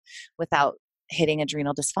more without hitting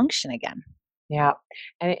adrenal dysfunction again. Yeah.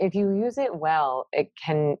 And if you use it well,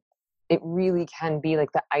 it really can be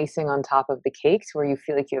like the icing on top of the cake to where you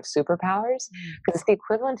feel like you have superpowers. Mm. Because it's the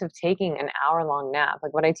equivalent of taking an hour-long nap.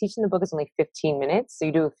 Like what I teach in the book is only 15 minutes. So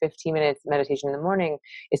you do a 15 minutes meditation in the morning,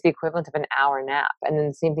 it's the equivalent of an hour nap. And then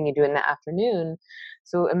the same thing you do in the afternoon.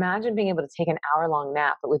 So imagine being able to take an hour-long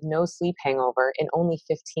nap, but with no sleep hangover in only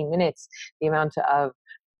 15 minutes, the amount of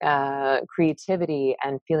creativity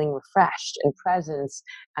and feeling refreshed and presence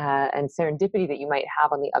and serendipity that you might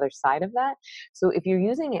have on the other side of that. So if you're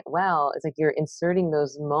using it well, it's like you're inserting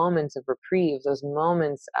those moments of reprieve, those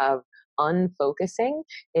moments of unfocusing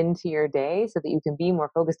into your day so that you can be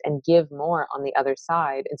more focused and give more on the other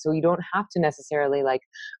side. And so you don't have to necessarily like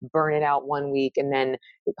burn it out one week and then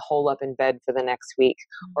hole up in bed for the next week,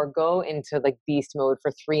 or go into like beast mode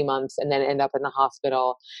for 3 months and then end up in the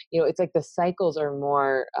hospital. It's like the cycles are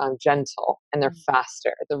more gentle and they're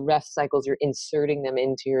faster. The rest cycles, you're inserting them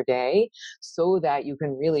into your day so that you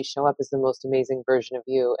can really show up as the most amazing version of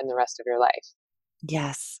you in the rest of your life.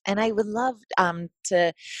 Yes. And I would love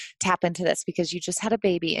to tap into this because you just had a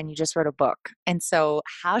baby and you just wrote a book. And so,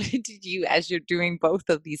 how did you, as you're doing both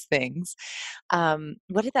of these things,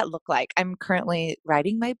 what did that look like? I'm currently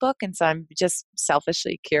writing my book. And so, I'm just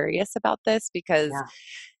selfishly curious about this because Yeah.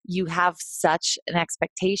 you have such an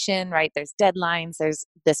expectation, right? There's deadlines, there's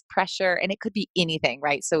this pressure, and it could be anything,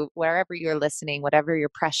 right? So, wherever you're listening, whatever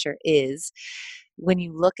your pressure is, when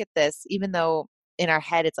you look at this, even though in our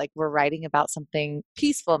head it's like we're writing about something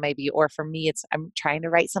peaceful maybe, or for me it's I'm trying to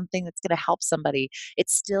write something that's going to help somebody, it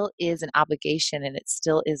still is an obligation and it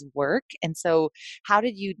still is work. And so how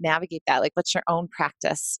did you navigate that? Like, what's your own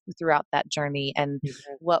practice throughout that journey, and Mhm.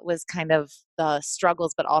 what was kind of the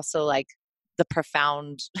struggles but also like the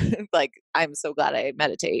profound like, I'm so glad I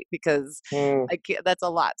meditate because Mm. that's a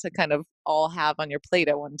lot to kind of all have on your plate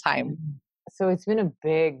at one time. So it's been a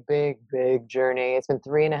big, big, big journey. It's been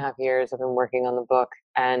 3.5 years I've been working on the book.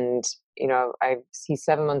 And, he's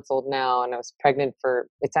 7 months old now, and I was pregnant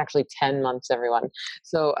it's actually 10 months, everyone.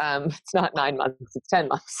 So it's not 9 months, it's 10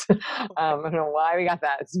 months. I don't know why we got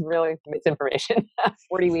that. It's really misinformation.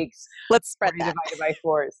 40 weeks, Let's spread 40 that. divided by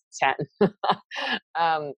 4 is 10.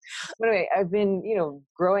 So anyway, I've been,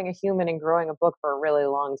 growing a human and growing a book for a really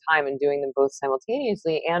long time and doing them both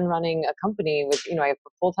simultaneously and running a company with, I have a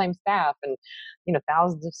full-time staff and,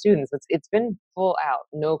 thousands of students. It's been full out,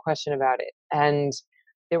 no question about it. And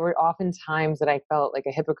there were often times that I felt like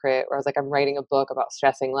a hypocrite where I was like, I'm writing a book about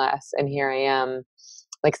stressing less. And here I am,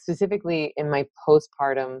 like specifically in my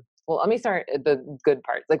postpartum. Well, let me start at the good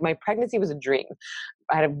parts. Like my pregnancy was a dream.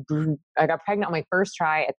 I got pregnant on my first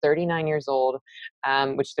try at 39 years old,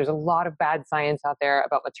 which there's a lot of bad science out there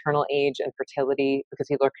about maternal age and fertility because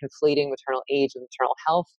people are conflating maternal age with maternal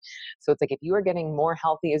health. So it's like if you are getting more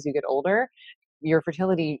healthy as you get older, your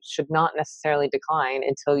fertility should not necessarily decline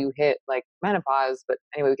until you hit like menopause. But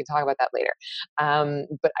anyway, we can talk about that later.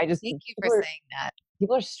 But I just Thank you for people are saying that.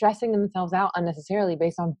 people are stressing themselves out unnecessarily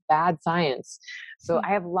based on bad science. So I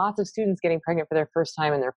have lots of students getting pregnant for their first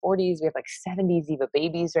time in their 40s. We have like 70 Ziva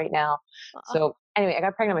babies right now. Oh, So anyway, I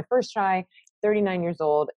got pregnant on my first try, 39 years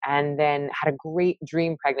old, and then had a great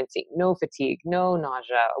dream pregnancy. No fatigue, no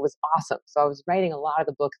nausea. It was awesome. So I was writing a lot of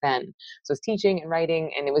the book then. So I was teaching and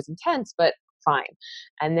writing, and it was intense, but fine.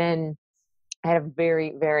 And then I had a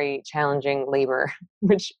very, very challenging labor,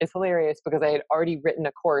 which is hilarious because I had already written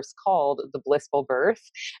a course called The Blissful Birth.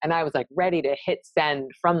 And I was like ready to hit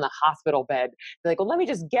send from the hospital bed. They're like, well, let me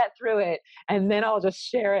just get through it and then I'll just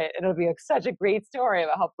share it. And it'll be like such a great story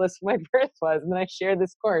about how blissful my birth was. And then I shared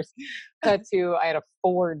this course. Cut to, I had a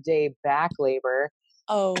 4-day back labor.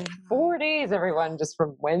 oh, 4 days, everyone, just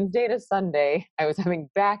from Wednesday to Sunday. I was having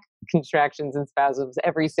back contractions and spasms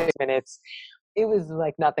every 6 minutes. It was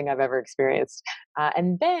like nothing I've ever experienced.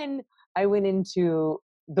 And then I went into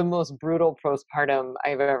the most brutal postpartum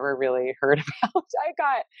I've ever really heard about. I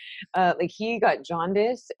got like he got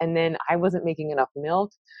jaundice, and then I wasn't making enough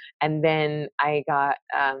milk, and then I got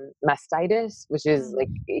mastitis, which is like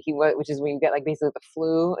which is when you get like basically the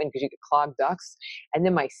flu, and because you get clogged ducts, and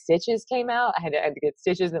then my stitches came out. I had to get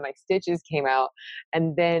stitches, and my stitches came out,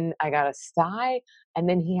 and then I got a sty, and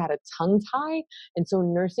then he had a tongue tie, and so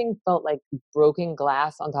nursing felt like broken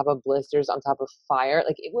glass on top of blisters on top of fire.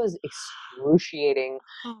 Like it was excruciating.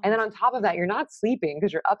 And then on top of that, you're not sleeping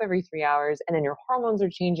because you're up every 3 hours, and then your hormones are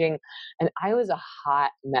changing. And I was a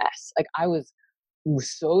hot mess. Like I was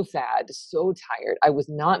so sad, so tired. I was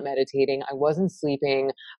not meditating. I wasn't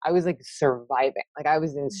sleeping. I was like surviving. Like I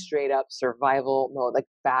was in straight up survival mode, like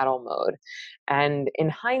battle mode. And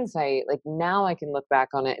in hindsight, like now I can look back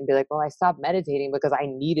on it and be like, well, I stopped meditating because I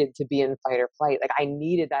needed to be in fight or flight. Like I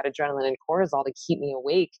needed that adrenaline and cortisol to keep me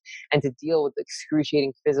awake and to deal with the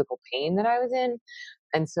excruciating physical pain that I was in.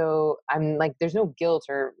 And so I'm like, there's no guilt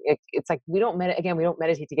or it's like, again, we don't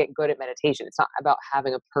meditate to get good at meditation. It's not about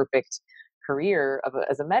having a perfect career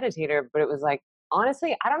as a meditator, but it was like,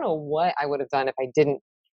 honestly, I don't know what I would have done if I didn't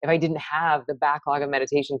have the backlog of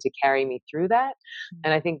meditation to carry me through that.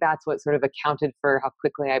 And I think that's what sort of accounted for how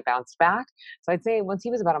quickly I bounced back. So I'd say once he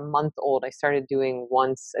was about a month old, I started doing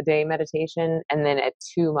once a day meditation. And then at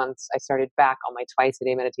 2 months, I started back on my twice a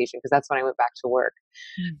day meditation because that's when I went back to work.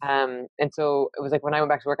 And so it was like when I went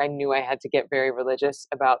back to work, I knew I had to get very religious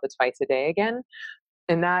about the twice a day again.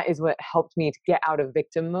 And that is what helped me to get out of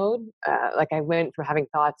victim mode. Like I went from having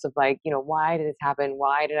thoughts of like, why did this happen?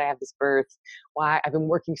 Why did I have this birth? Why I've been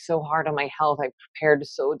working so hard on my health. I prepared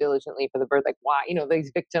so diligently for the birth. Like why,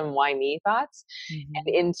 these victim, why me thoughts, and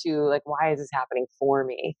Mhm. into like, why is this happening for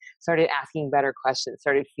me? Started asking better questions,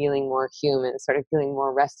 started feeling more human, started feeling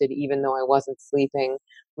more rested, even though I wasn't sleeping.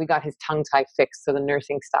 We got his tongue tie fixed, so the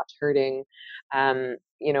nursing stopped hurting.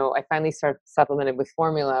 I finally started supplemented with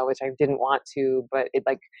formula, which I didn't want to, but it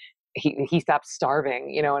like he stopped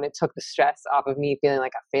starving, and it took the stress off of me feeling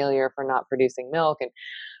like a failure for not producing milk. And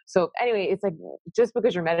so anyway, it's like just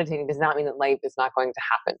because you're meditating does not mean that life is not going to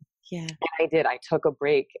happen. Yeah. And I did. I took a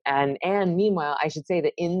break, and meanwhile, I should say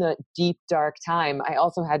that in the deep dark time, I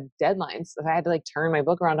also had deadlines. So I had to like turn my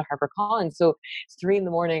book around to HarperCollins. So it's 3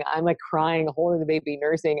 a.m. I'm like crying, holding the baby,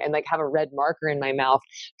 nursing, and like have a red marker in my mouth,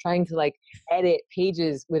 trying to like edit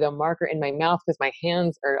pages with a marker in my mouth because my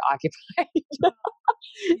hands are occupied.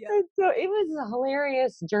 Yeah. And so it was a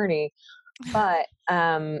hilarious journey. But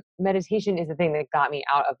meditation is the thing that got me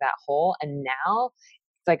out of that hole. And now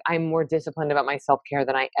it's like I'm more disciplined about my self care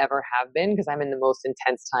than I ever have been because I'm in the most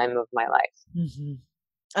intense time of my life. Mhm.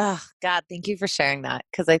 Oh, God, thank you for sharing that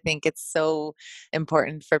because I think it's so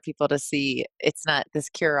important for people to see it's not this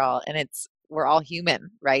cure all and we're all human,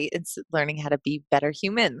 right? It's learning how to be better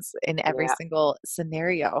humans in every Yeah. single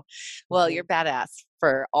scenario. Well, Mhm. you're badass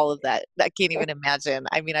for all of that. I can't even imagine.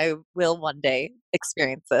 I mean, I will one day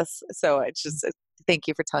experience this. So it's just thank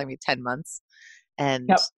you for telling me 10 months and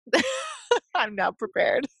Yep. I'm now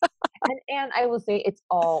prepared. And I will say it's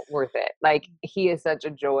all worth it. Like he is such a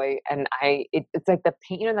joy, and it's like the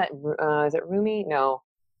pain. That is it Rumi? No,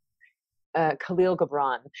 Khalil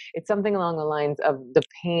Gibran. It's something along the lines of the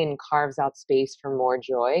pain carves out space for more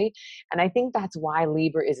joy. And I think that's why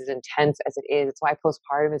Libra is as intense as it is. It's why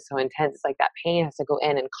postpartum is so intense. It's like that pain has to go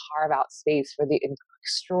in and carve out space for the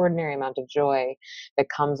extraordinary amount of joy that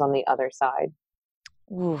comes on the other side.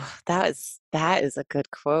 Ooh, that is a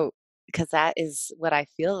good quote because that is what I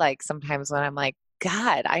feel like sometimes when I'm like,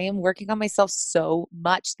 God, I am working on myself so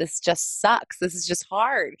much. This just sucks. This is just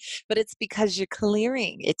hard. But it's because you're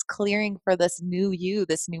clearing. It's clearing for this new you,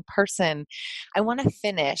 this new person. I want to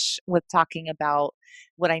finish with talking about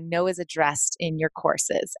what I know is addressed in your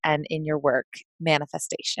courses and in your work,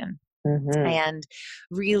 manifestation, Hmm. and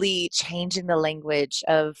really changing the language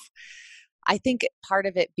of I think part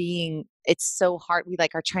of it being it's so hard. We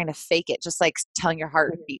like are trying to fake it, just like telling your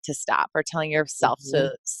heartbeat to stop or telling yourself Hmm.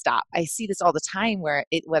 to stop. I see this all the time where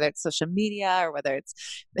whether it's social media or whether it's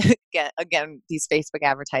again, these Facebook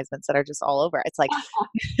advertisements that are just all over. It's like,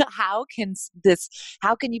 how can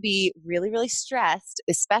how can you be really, really stressed,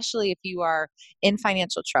 especially if you are in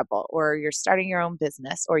financial trouble or you're starting your own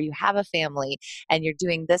business or you have a family and you're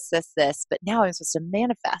doing this, but now I'm supposed to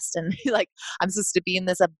manifest and like, I'm supposed to be in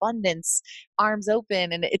this abundance arms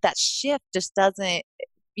open and that shift just doesn't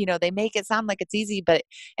they make it sound like it's easy but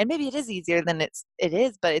and maybe it is easier than it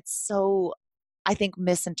is but it's so I think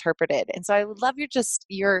misinterpreted. And so I would love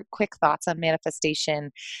your quick thoughts on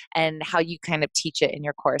manifestation and how you kind of teach it in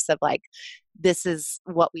your course of like this is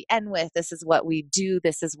what we end with, this is what we do,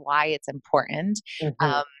 this is why it's important. Hmm.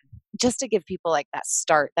 Um, just to give people like that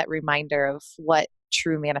start, that reminder of what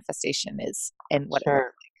true manifestation is and what it looks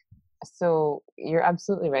Sure. So you're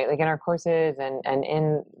absolutely right. Like in our courses and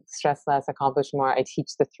in Stress Less, Accomplish More, I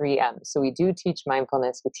teach the 3 M's. So we do teach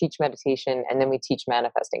mindfulness, we teach meditation, and then we teach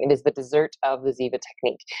manifesting. It is the dessert of the Ziva technique.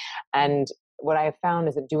 like. And what I have found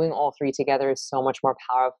is that doing all three together is so much more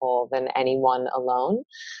powerful than any one alone.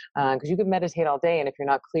 Because you could meditate all day, and if you're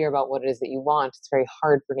not clear about what it is that you want, it's very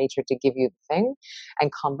hard for nature to give you the thing.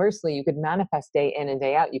 And conversely, you could manifest day in and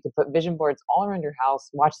day out. You could put vision boards all around your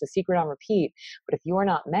house, watch The Secret on repeat. But if you are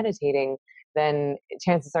not meditating, then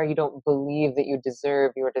chances are you don't believe that you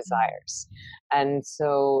deserve your Mm. desires. And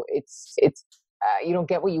so it's you don't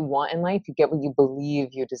get what you want in life, you get what you believe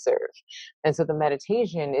you deserve. And so the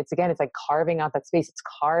meditation, it's like carving out that space, it's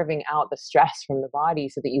carving out the stress from the body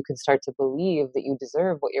so that you can start to believe that you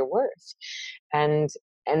deserve what you're worth. And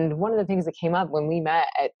and one of the things that came up when we met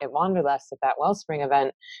at Wanderlust at that Wellspring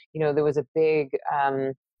event, there was a big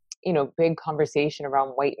conversation around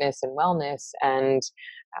whiteness and wellness, and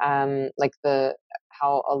like the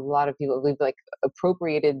how a lot of people have like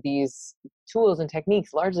appropriated these tools and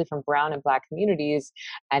techniques largely from brown and black communities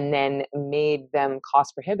and then made them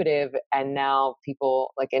cost prohibitive, and now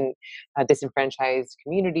people like in disenfranchised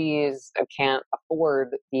communities can't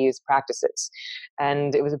afford these practices.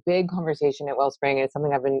 And it was a big conversation at Wellspring, and it's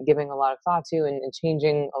something I've been giving a lot of thought to, and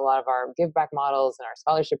changing a lot of our give back models and our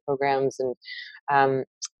scholarship programs. And um,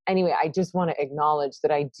 anyway, I just want to acknowledge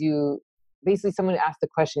that I do basically someone asked the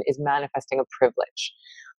question, is manifesting a privilege?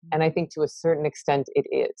 And I think to a certain extent it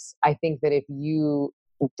is. I think that if you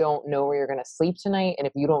don't know where you're going to sleep tonight, and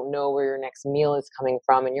if you don't know where your next meal is coming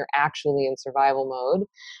from, and you're actually in survival mode,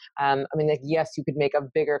 I mean, like, yes, you could make a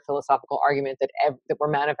bigger philosophical argument that that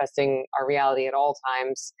we're manifesting our reality at all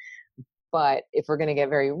times. But if we're going to get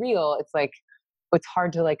very real, it's like, it's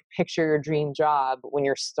hard to like picture your dream job when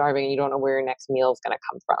you're starving and you don't know where your next meal is going to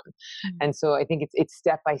come from. And so I think it's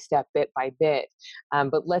step by step, bit by bit.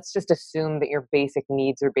 But let's just assume that your basic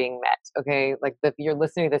needs are being met. Okay, like if you're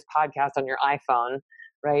listening to this podcast on your iPhone,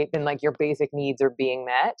 right? Then like your basic needs are being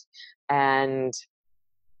met,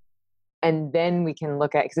 and then we can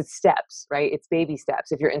look at, because it's steps, right? It's baby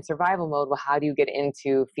steps. If you're in survival mode, well, how do you get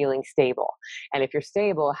into feeling stable? And if you're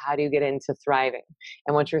stable, how do you get into thriving?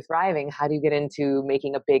 And once you're thriving, how do you get into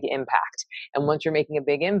making a big impact? And once you're making a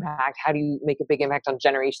big impact, how do you make a big impact on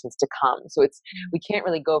generations to come? So it's, we can't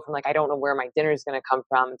really go from like, I don't know where my dinner is going to come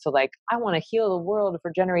from, to like, I want to heal the world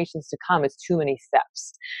for generations to come. It's too many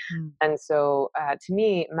steps. And so to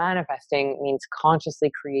me, manifesting means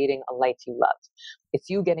consciously creating a life you love. It's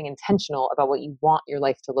you getting intentional about what you want your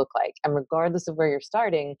life to look like. And regardless of where you're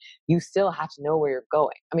starting, you still have to know where you're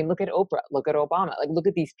going. I mean, look at Oprah, look at Obama, like look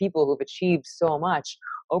at these people who've achieved so much.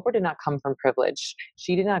 Oprah did not come from privilege.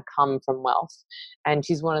 She did not come from wealth. And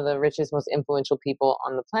she's one of the richest, most influential people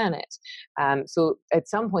on the planet. So at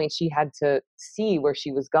some point she had to see where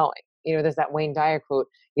she was going. You know, there's that Wayne Dyer quote,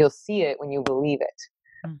 you'll see it when you believe it.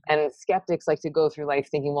 And skeptics like to go through life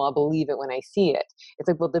thinking, well, I'll believe it when I see it. It's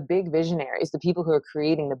like, well, the big visionaries, the people who are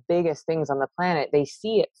creating the biggest things on the planet, they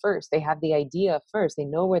see it first. They have the idea first. They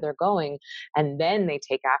know where they're going, and then they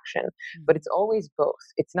take action. But it's always both.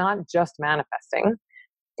 It's not just manifesting.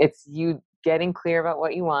 It's you getting clear about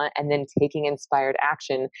what you want and then taking inspired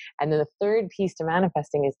action. And then the third piece to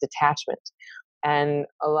manifesting is detachment. And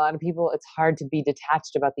a lot of people, it's hard to be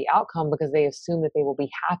detached about the outcome because they assume that they will be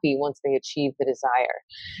happy once they achieve the desire.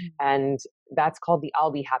 And that's called the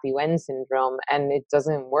I'll be happy when syndrome, and it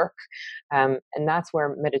doesn't work. And that's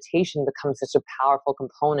where meditation becomes such a powerful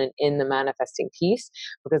component in the manifesting piece,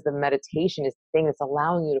 because the meditation is the thing that's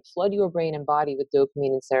allowing you to flood your brain and body with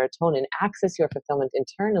dopamine and serotonin, access your fulfillment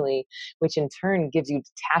internally, which in turn gives you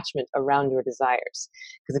detachment around your desires.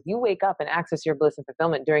 Because if you wake up and access your bliss and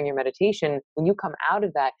fulfillment during your meditation, when you come out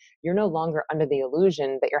of that, you're no longer under the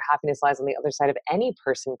illusion that your happiness lies on the other side of any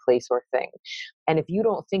person, place, or thing. And if you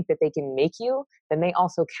don't think that they can make you, then they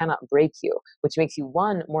also cannot break you, which makes you,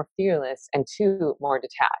 one, more fearless, and two, more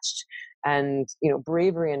detached. And, you know,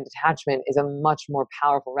 bravery and detachment is a much more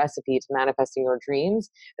powerful recipe to manifesting your dreams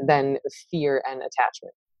than fear and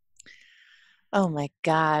attachment. Oh my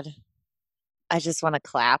God. I just want to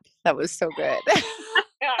clap. That was so good.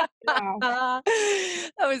 That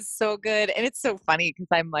was so good. And it's so funny because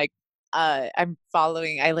I'm like, I'm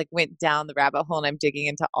following, I like went down the rabbit hole and I'm digging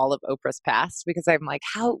into all of Oprah's past because I'm like,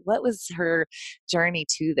 what was her journey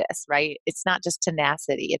to this, right? It's not just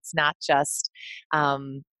tenacity. It's not just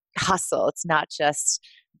hustle. It's not just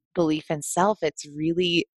belief in self. It's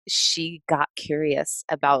really, she got curious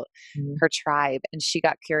about her tribe and she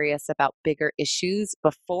got curious about bigger issues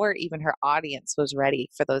before even her audience was ready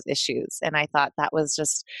for those issues. And I thought that's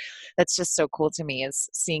just so cool to me, is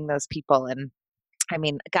seeing those people. And I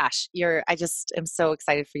mean, gosh, I just am so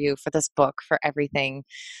excited for you, for this book, for everything.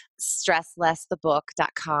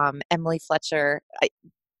 Stresslessthebook.com, Emily Fletcher,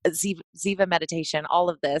 Ziva meditation, all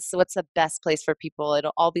of this. So what's the best place for people?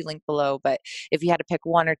 It'll all be linked below. But if you had to pick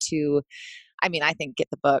one or two, I mean, I think get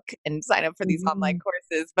the book and sign up for these online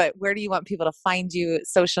courses, but where do you want people to find you?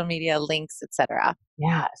 Social media, links, etc.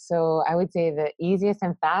 Yeah. So I would say the easiest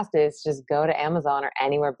and fastest, just go to Amazon or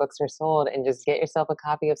anywhere books are sold and just get yourself a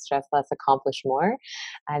copy of Stress Less, Accomplish More.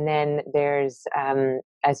 And then there's,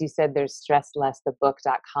 as you said, there's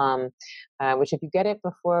stresslessthebook.com, which if you get it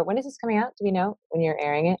before, when is this coming out? Do we know when you're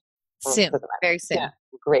airing it? Soon, very soon. Yeah,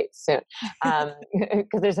 great, soon.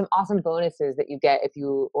 Because there's some awesome bonuses that you get if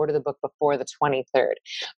you order the book before the 23rd.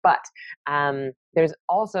 But there's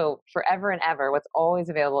also, forever and ever, what's always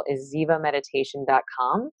available is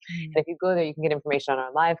zivameditation.com. And if you go there, you can get information on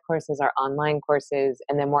our live courses, our online courses,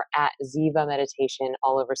 and then we're at Ziva Meditation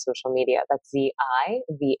all over social media. That's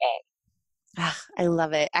ZIVA. I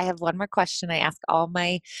love it. I have one more question. I ask all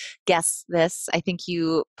my guests this. I think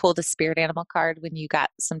you pulled a spirit animal card when you got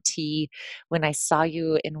some tea when I saw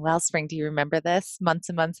you in Wellspring. Do you remember this months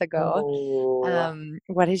and months ago? Oh.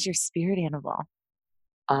 What is your spirit animal?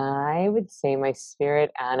 I would say my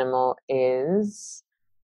spirit animal is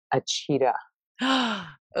a cheetah.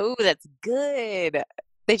 Oh, that's good.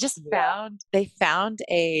 They just Yeah. found, they found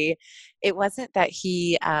it wasn't that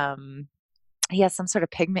he, he has some sort of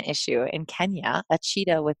pigment issue in Kenya, a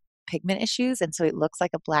cheetah with pigment issues. And so it looks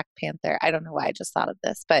like a black panther. I don't know why I just thought of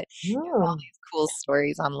this, but you have all Mm, these cool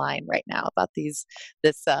stories online right now about this,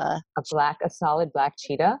 a solid black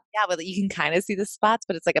cheetah. yeah, well, you can kind of see the spots,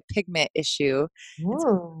 but it's like a pigment issue. And so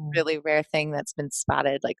it's a Ooh, really rare thing that's been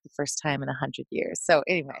spotted like the first time in 100 years. So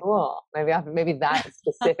anyway, cool. Maybe that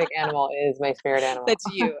specific animal is my spirit animal. that's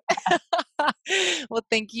you. Well,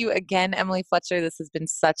 thank you again, Emily Fletcher. This has been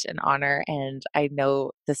such an honor. And I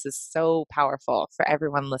know this is so powerful for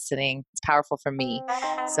everyone listening. It's powerful for me.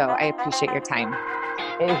 So I appreciate your time.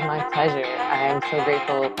 It is my pleasure. I am so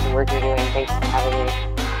grateful for the work you're doing. Thanks for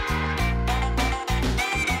having me.